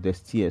part of the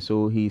steer.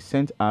 So he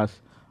sent us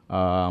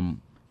a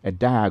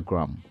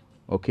diagram.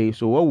 Okay,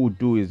 so what we'll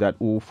do is that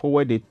we'll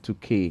forward it to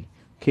K.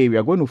 K, we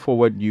are going to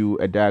forward you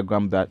a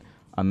diagram that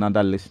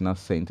another listener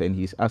sent, and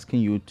he's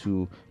asking you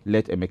to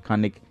let a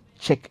mechanic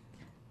check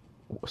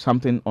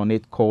something on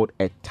it called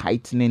a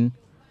tightening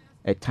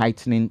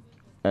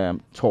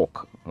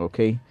torque.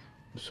 Okay,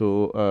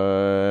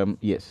 so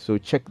yes, so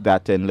check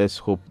that and let's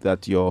hope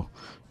that your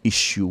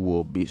issue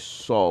will be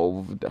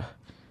solved.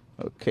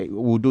 Okay,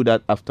 we'll do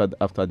that after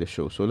the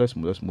show. So let's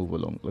move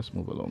along.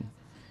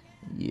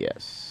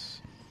 Yes.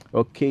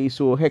 Okay,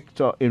 so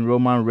Hector in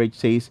Roman Ridge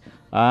says,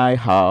 I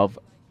have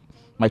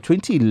my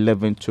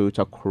 2011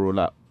 Toyota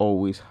Corolla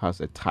always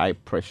has a tire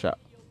pressure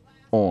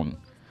on,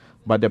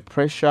 but the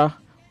pressure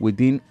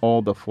within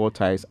all the 4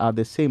 tires are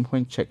the same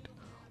when checked.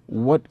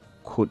 What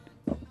could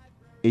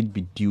it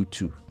be due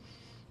to?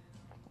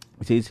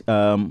 It says,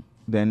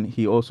 then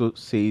he also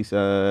says,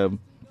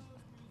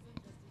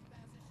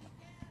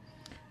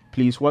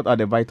 please, what are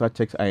the vital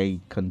checks I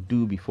can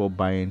do before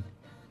buying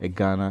a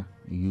Ghana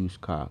used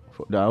car?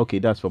 Okay,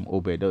 that's from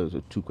Obed. Those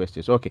are 2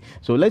 questions. Okay,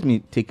 so let me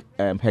take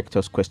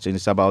Hector's question.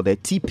 It's about the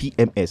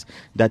TPMS,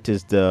 that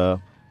is the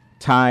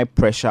tire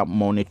pressure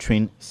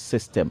monitoring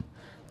system.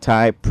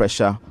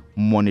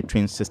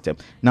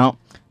 Now,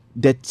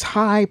 the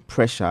tire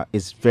pressure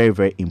is very,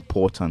 very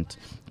important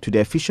to the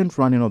efficient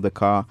running of the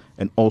car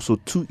and also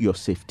to your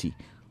safety.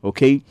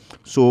 Okay,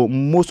 so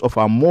most of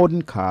our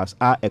modern cars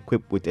are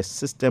equipped with a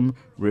system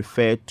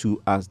referred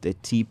to as the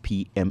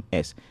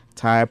TPMS,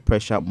 tire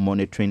pressure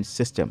monitoring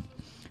system.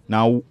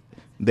 Now,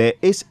 there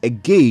is a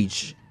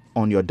gauge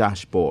on your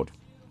dashboard,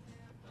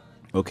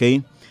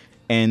 okay,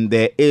 and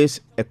there is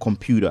a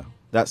computer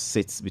that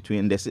sits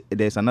between.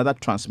 There's another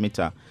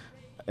transmitter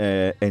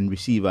and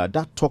receiver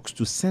that talks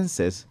to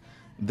sensors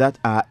that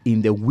are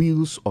in the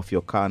wheels of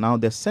your car. Now,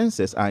 the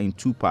sensors are in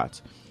 2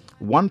 parts.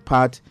 One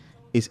part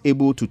is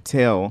able to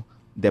tell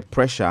the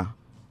pressure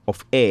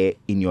of air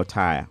in your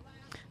tire.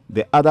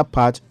 The other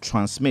part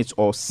transmits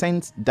or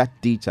sends that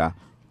data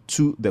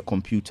to the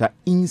computer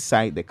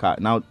inside the car.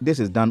 Now, this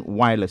is done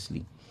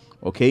wirelessly.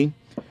 Okay.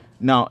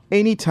 Now,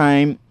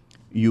 anytime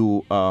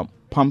you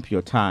pump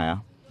your tire,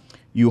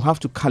 you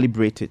have to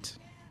calibrate it.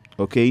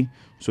 Okay.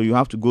 So you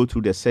have to go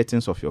through the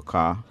settings of your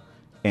car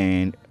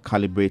and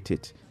calibrate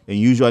it. and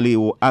usually it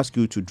will ask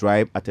you to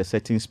drive at a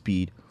certain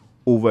speed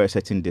over a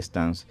certain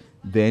distance,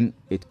 then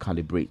it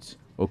calibrates.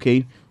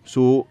 Okay,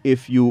 so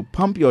if you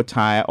pump your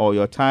tire, or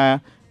your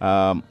tire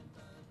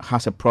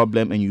has a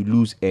problem and you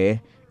lose air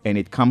and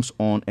it comes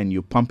on and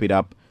you pump it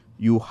up,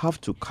 you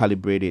have to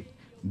calibrate it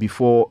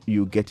before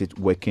you get it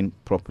working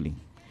properly.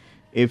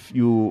 If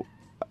you,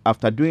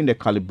 after doing the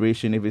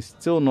calibration, if it's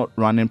still not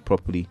running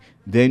properly,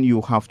 then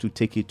you have to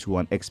take it to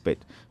an expert.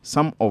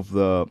 Some of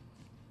the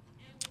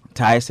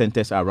tire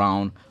centers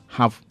around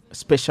have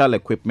special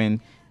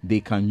equipment they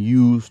can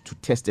use to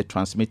test the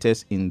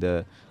transmitters in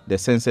the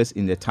sensors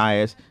in the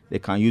tires. They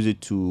can use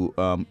it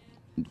to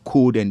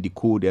code and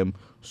decode them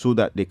so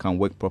that they can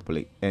work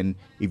properly. And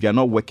if they're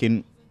not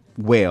working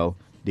well,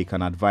 they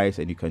can advise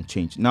and you can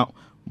change. Now,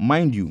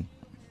 mind you,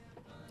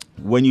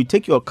 when you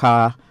take your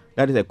car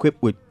that is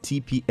equipped with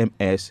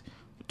TPMS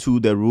to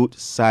the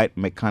roadside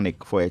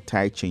mechanic for a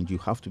tire change, you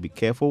have to be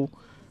careful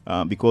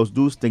because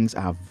those things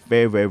are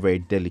very, very, very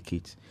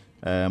delicate.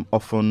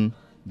 Often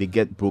they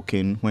get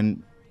broken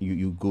when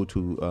you go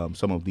to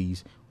some of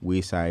these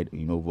wayside,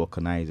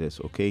 vulcanizers.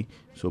 Okay,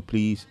 so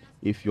please,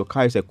 if your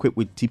car is equipped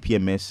with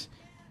TPMS,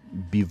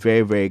 be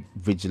very, very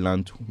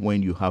vigilant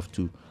when you have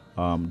to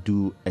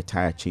do a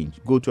tire change.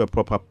 Go to a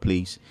proper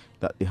place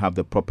that they have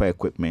the proper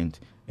equipment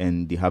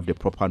and they have the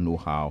proper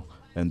know-how,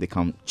 and they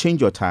can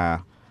change your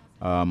tire,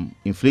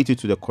 inflate it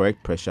to the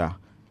correct pressure,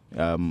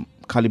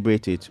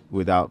 calibrate it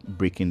without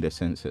breaking the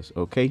sensors.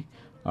 Okay,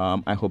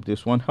 I hope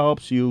this one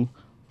helps you.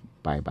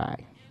 Bye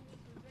bye.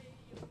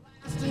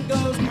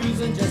 Goes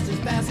cruising just as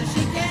fast as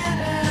she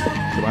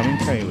can. So I'm in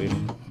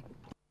Kylie.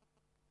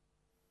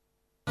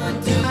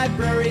 To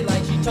library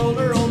like she told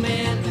her old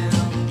man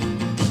now.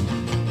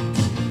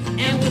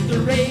 And with the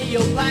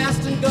radio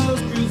blasting, goes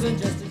cruising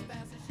just as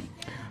fast as she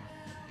can.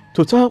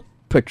 Total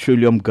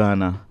Petroleum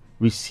Ghana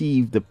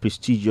received the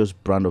prestigious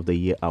Brand of the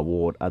Year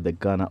award at the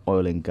Ghana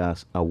Oil and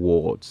Gas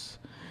Awards.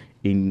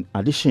 In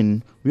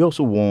addition, we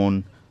also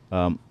won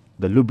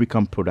the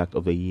Lubricant Product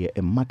of the Year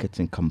and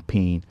Marketing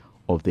Campaign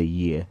of the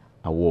Year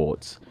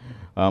awards.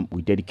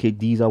 We dedicate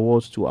these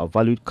awards to our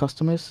valued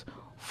customers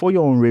for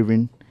your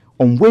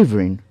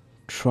unwavering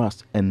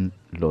trust and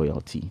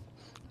loyalty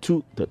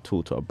to the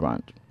Total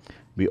brand.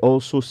 We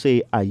also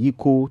say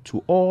ayiko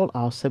to all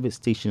our service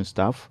station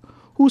staff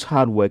whose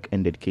hard work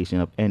and dedication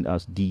have earned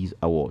us these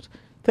awards.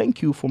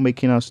 Thank you for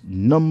making us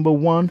number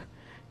one.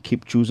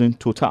 Keep choosing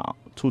Total.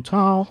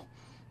 Total,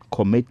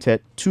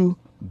 committed to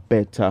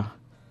better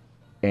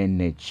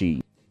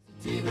energy.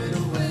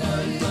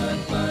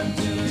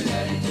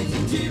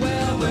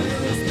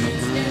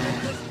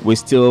 We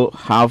still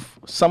have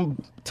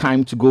some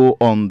time to go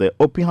on the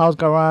Open House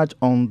Garage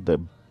on the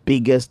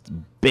biggest,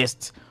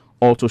 best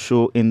auto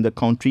show in the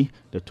country,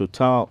 the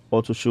Total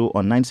Auto Show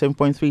on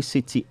 97.3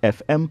 City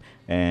FM.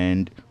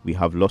 And we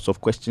have lots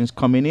of questions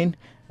coming in,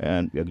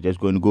 and we're just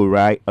going to go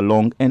right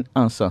along and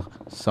answer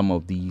some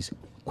of these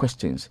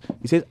questions.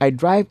 He says, I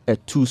drive a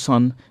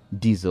Tucson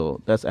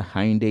diesel. That's a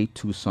Hyundai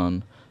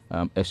Tucson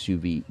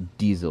SUV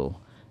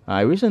diesel.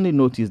 I recently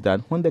noticed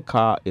that when the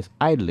car is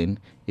idling,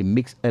 it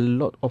makes a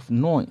lot of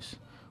noise.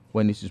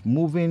 When it is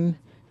moving,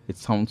 it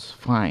sounds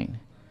fine.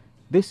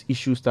 This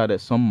issue started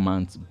some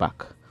months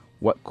back.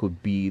 What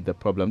could be the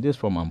problem? This is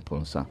from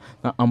Amponsa.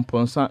 Now,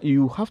 Amponsa,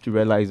 you have to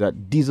realize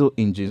that diesel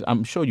engines,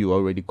 I'm sure you're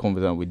already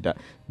conversant with that,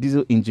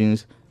 diesel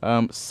engines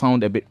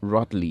sound a bit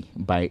rattly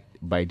by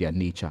their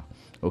nature.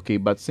 Okay,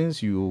 but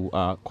since you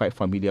are quite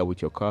familiar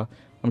with your car,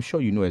 I'm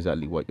sure you know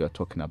exactly what you're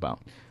talking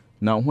about.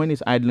 Now, when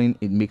it's idling,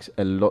 it makes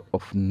a lot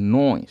of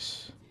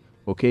noise.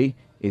 Okay,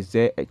 is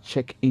there a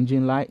check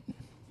engine light?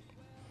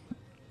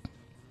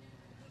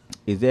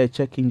 Is there a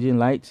check engine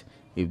light?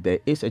 If there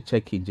is a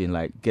check engine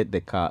light, get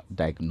the car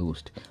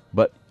diagnosed.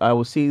 But I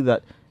will say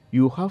that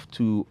you have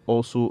to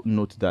also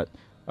note that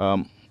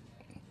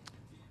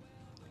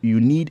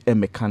you need a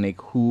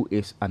mechanic who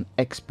is an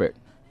expert,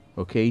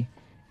 okay,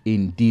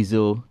 in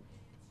diesel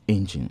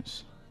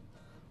engines.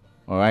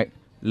 All right.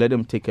 Let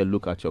them take a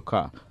look at your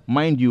car.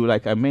 Mind you,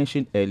 like I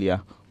mentioned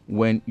earlier,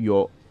 when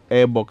your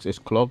airbox is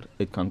clogged,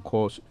 it can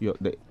cause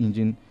the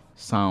engine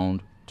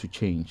sound to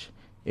change.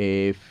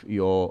 If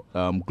your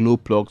glow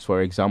plugs,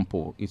 for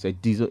example, it's a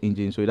diesel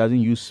engine, so it doesn't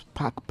use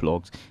spark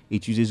plugs,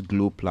 it uses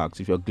glow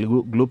plugs. If your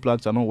glow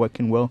plugs are not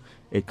working well,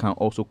 it can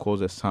also cause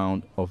the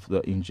sound of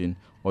the engine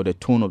or the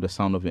tone of the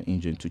sound of the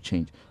engine to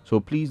change. So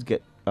please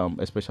get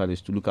a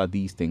specialist to look at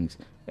these things,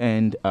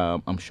 and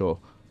I'm sure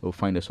we'll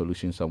find a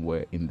solution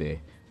somewhere in there.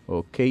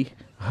 Okay.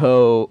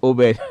 Oh,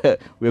 Obed,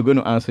 we're going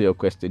to answer your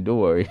question. Don't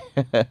worry.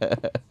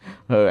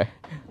 All right.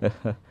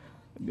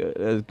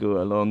 Let's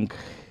go along.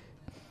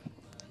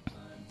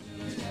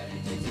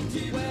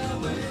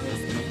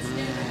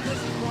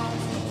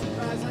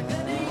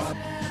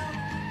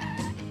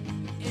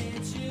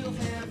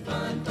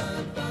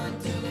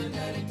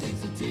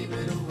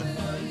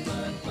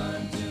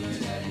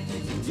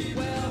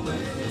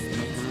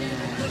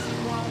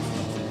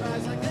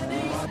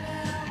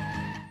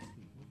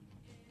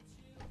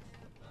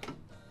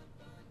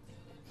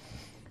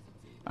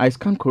 I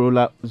scanned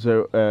Corolla. That's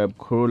a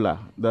Corolla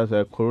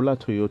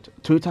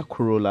Toyota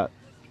Corolla,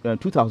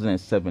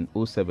 2007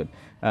 07.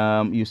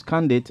 You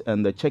scanned it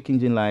and the check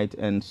engine light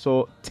and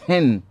saw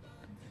 10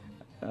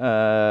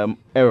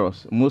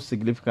 errors, most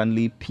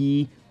significantly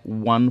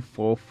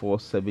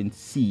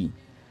P1447C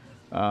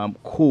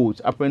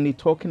codes, apparently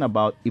talking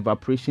about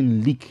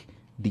evaporation leak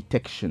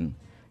detection.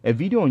 A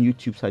video on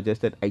YouTube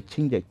suggested I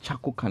change a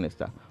charcoal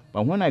canister,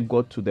 but when I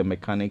got to the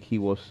mechanic, he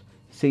was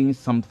saying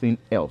something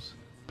else.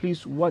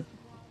 Please, what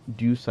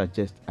do you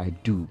suggest I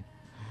do?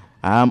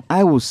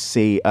 I would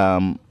say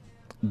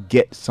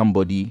get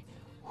somebody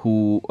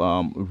who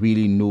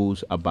really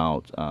knows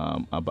about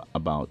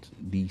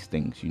these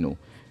things.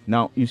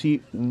 Now you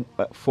see,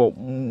 for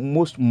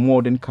most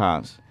modern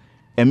cars,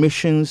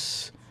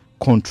 emissions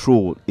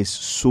control is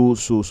so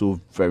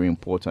very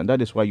important.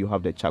 That is why you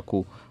have the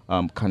charcoal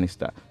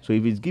canister. So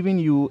if it's giving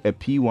you a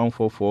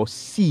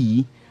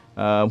P144C,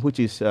 which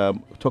is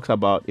talks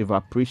about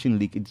evaporation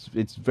leak,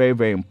 it's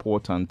very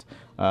important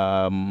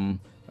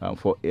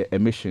for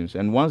emissions.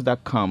 And once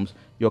that comes,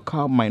 your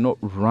car might not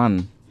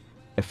run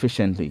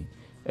efficiently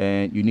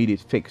and you need it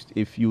fixed.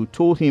 If you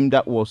told him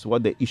that was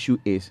what the issue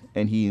is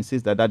and he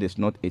insists that that is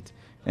not it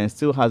and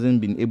still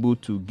hasn't been able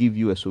to give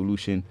you a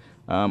solution,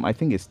 I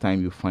think it's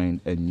time you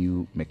find a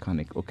new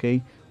mechanic.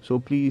 Okay, so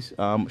please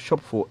shop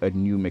for a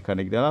new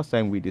mechanic. The last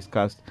time we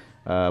discussed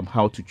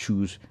how to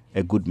choose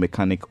a good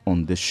mechanic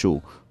on the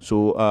show,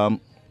 so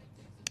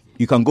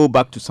you can go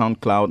back to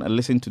SoundCloud and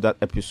listen to that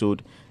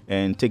episode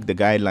and take the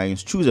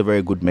guidelines, choose a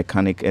very good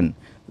mechanic and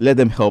let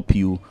them help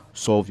you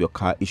solve your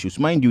car issues.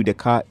 Mind you, the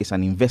car is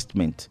an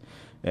investment.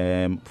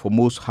 For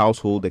most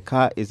households, the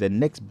car is the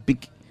next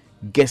big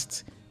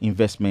guest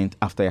investment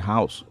after a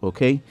house.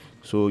 Okay,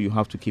 so you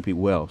have to keep it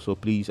well. So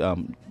please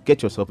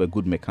get yourself a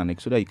good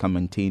mechanic so that you can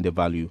maintain the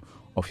value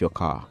of your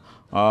car.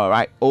 All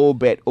right,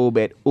 Obed,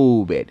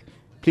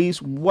 please,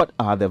 what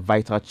are the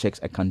vital checks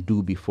I can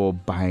do before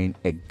buying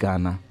a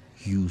Ghana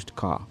used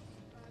car?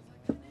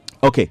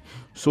 Okay,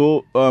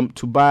 so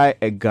to buy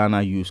a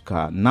Ghana used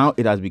car, now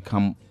it has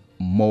become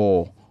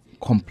more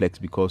complex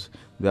because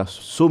there are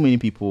so many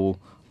people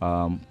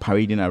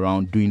parading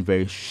around doing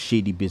very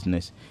shady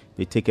business.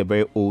 They take a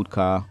very old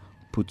car,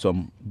 put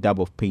some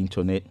dab of paint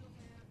on it,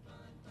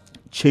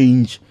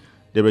 change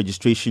the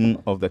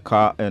registration of the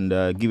car and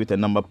give it a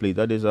number plate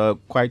that is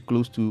quite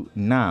close to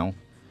now,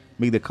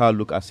 make the car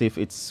look as if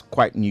it's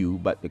quite new,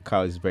 but the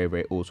car is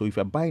very old. So if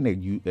you're buying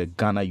a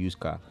Ghana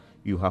used car,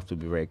 you have to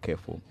be very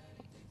careful.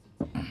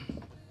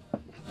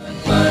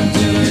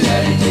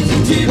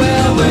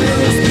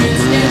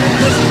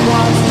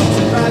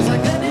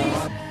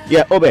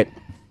 Yeah, Obed.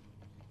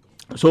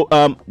 So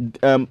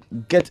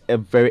get a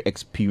very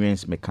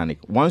experienced mechanic.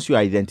 Once you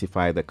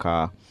identify the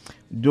car,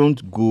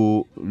 don't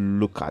go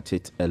look at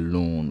it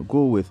alone.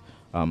 Go with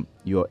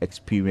your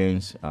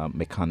experienced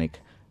mechanic.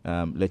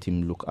 Let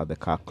him look at the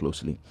car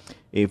closely.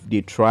 If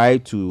they try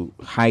to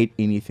hide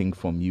anything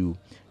from you,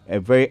 a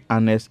very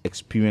honest,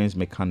 experienced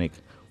mechanic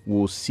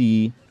will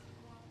see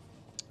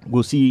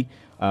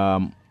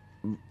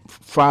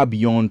far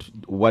beyond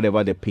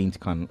whatever the paint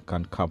can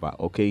cover.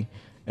 Okay,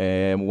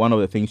 one of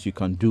the things you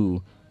can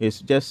do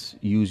is just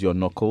use your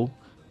knuckle,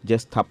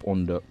 just tap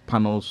on the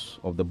panels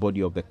of the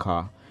body of the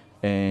car,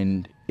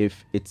 and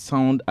if it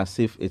sounds as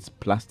if it's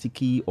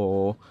plasticky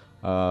or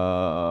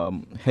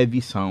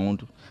heavy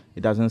sound,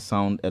 it doesn't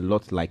sound a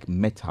lot like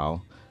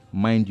metal.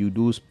 Mind you,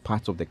 those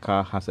parts of the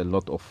car has a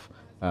lot of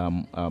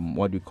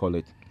what do you call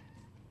it,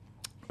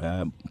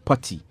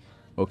 putty.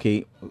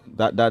 Okay,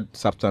 that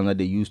substance that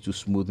they use to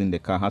smoothen the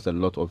car has a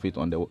lot of it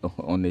on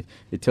it.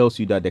 It tells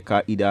you that the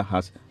car either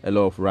has a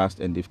lot of rust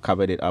and they've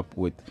covered it up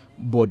with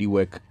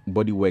bodyworks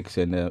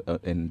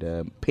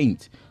and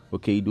paint.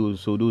 Okay,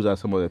 those are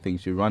some of the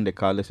things. You run the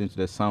car, listen to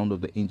the sound of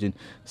the engine.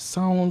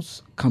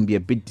 Sounds can be a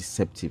bit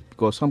deceptive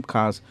because some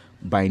cars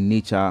by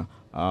nature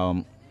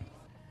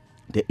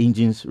the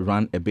engines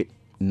run a bit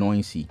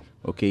noisy.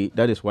 Okay,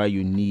 that is why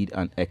you need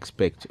an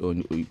expert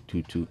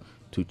to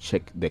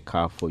check the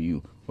car for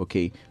you.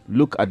 Okay,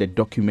 look at the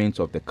documents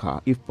of the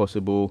car. If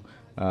possible,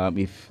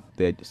 if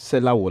the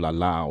seller will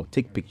allow,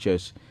 take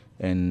pictures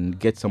and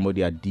get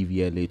somebody at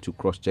DVLA to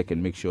cross-check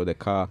and make sure the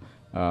car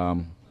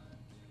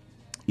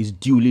is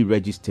duly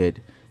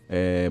registered.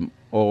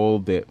 All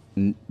the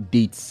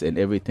dates and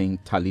everything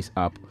tallies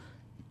up.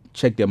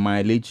 Check the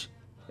mileage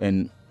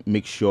and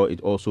make sure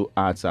it also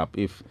adds up.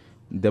 If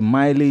the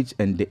mileage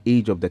and the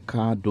age of the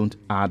car don't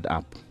add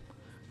up,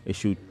 it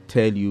should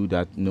tell you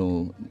that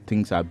no,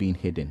 things are being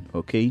hidden.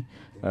 Okay,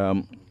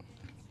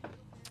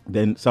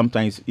 then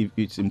sometimes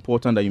it's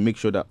important that you make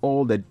sure that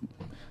all the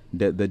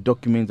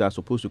documents that are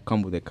supposed to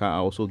come with the car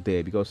are also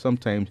there, because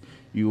sometimes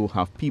you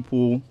have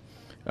people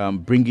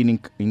bringing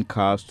in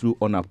cars through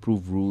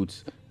unapproved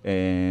routes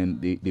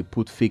and they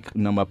put fake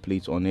number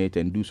plates on it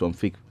and do some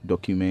fake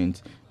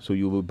documents. So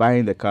you will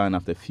buy the car and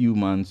after a few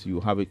months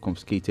you have it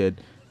confiscated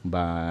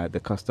by the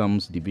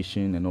customs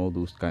division and all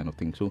those kind of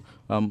things. So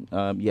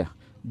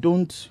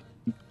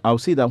I'll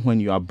say that when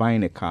you are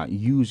buying a car,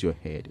 use your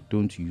head,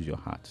 don't use your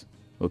heart.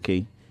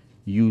 Okay,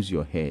 use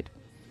your head.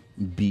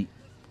 be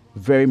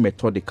very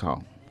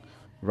methodical.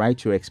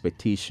 Write your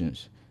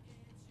expectations.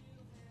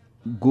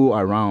 Go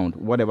around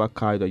whatever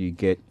car that you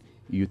get,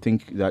 you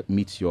think that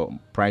meets your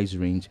price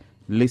range,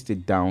 list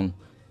it down,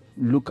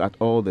 look at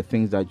all the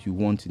things that you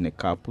want in a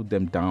car, put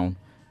them down,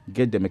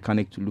 get the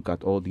mechanic to look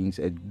at all things,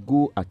 and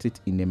go at it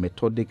in a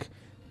methodic,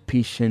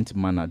 patient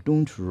manner.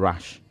 Don't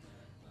rush.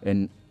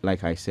 And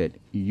like I said,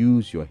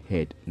 use your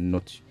head,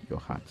 not your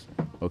heart.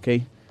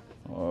 Okay?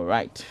 All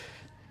right.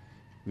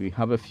 We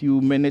have a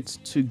few minutes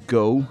to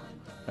go.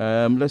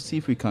 Let's see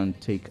if we can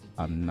take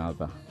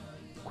another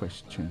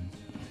question.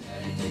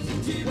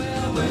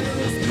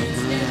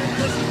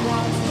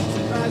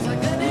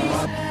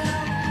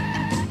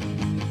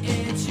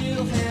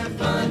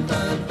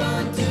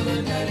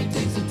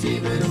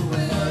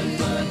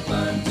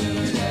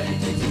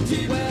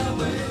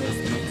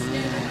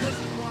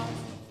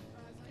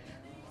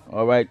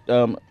 All right.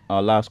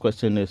 Our last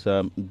question is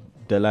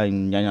Dela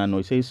in Nyanyano.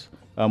 It says,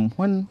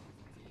 when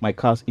my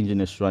car's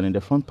engine is running,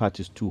 the front part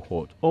is too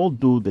hot,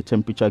 although the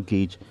temperature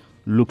gauge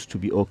looks to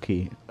be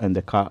okay and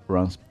the car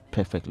runs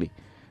perfectly.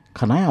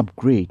 Can I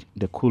upgrade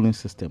the cooling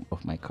system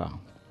of my car?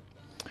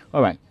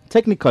 All right.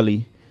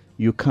 Technically,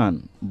 you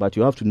can, but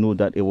you have to know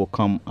that it will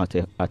come at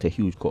a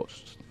huge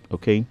cost.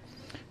 Okay.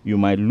 You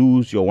might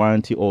lose your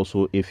warranty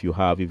also if you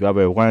have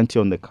a warranty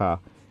on the car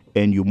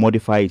and you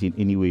modify it in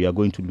any way, you're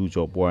going to lose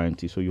your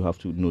warranty. So you have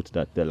to note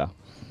that, Dela.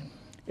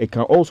 It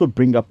can also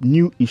bring up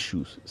new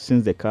issues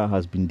since the car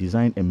has been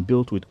designed and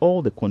built with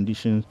all the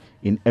conditions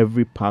in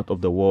every part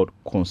of the world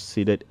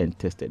considered and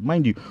tested.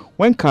 Mind you,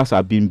 when cars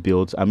are being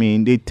built, I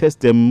mean, they test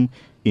them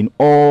in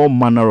all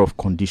manner of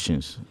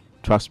conditions.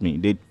 Trust me,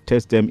 they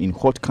test them in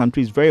hot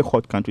countries, very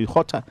hot countries,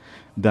 hotter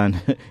than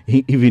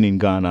even in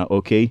Ghana,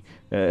 okay?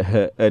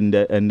 And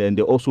then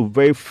they're also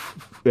very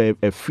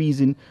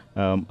freezing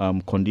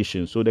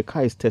conditions. So the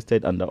car is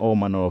tested under all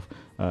manner of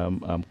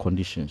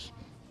conditions.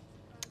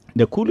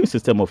 The cooling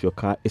system of your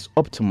car is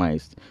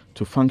optimized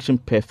to function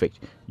perfect.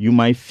 You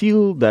might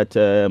feel that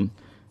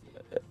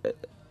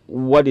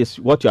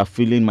what you are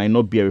feeling might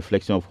not be a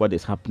reflection of what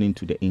is happening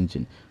to the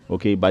engine.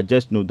 Okay, but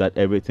just know that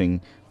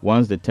everything,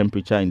 once the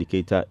temperature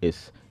indicator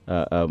is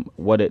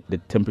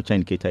the temperature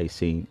indicator is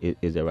saying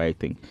is the right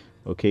thing.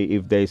 Okay,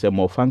 if there is a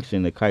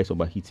malfunction, the car is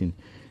overheating,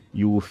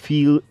 you will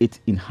feel it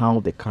in how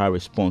the car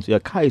responds. Your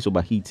car is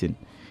overheating,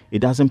 it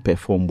doesn't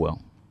perform well.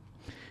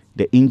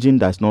 The engine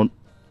does not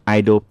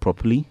idle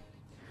properly,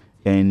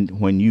 and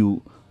when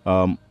you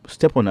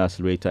step on the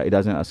accelerator, it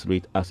doesn't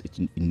accelerate as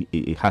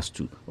it has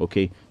to.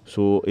 Okay,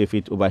 so if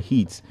it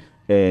overheats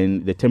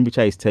and the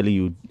temperature is telling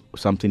you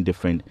something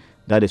different,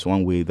 that is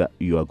one way that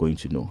you are going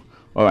to know.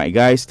 All right,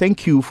 guys,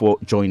 thank you for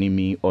joining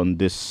me on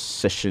this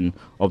session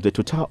of the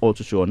Total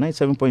Auto Show on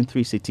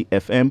 97.3 City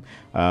FM.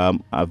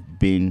 I've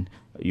been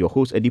your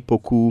host, Eddie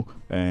Poku,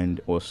 and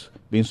was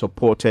being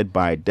supported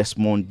by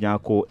Desmond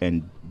Nyako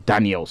and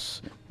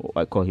Daniels.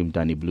 I call him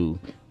Danny Blue.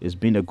 It's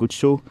been a good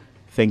show.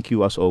 Thank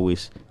you as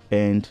always.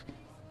 And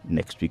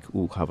next week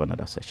we'll have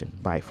another session.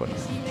 Bye for now.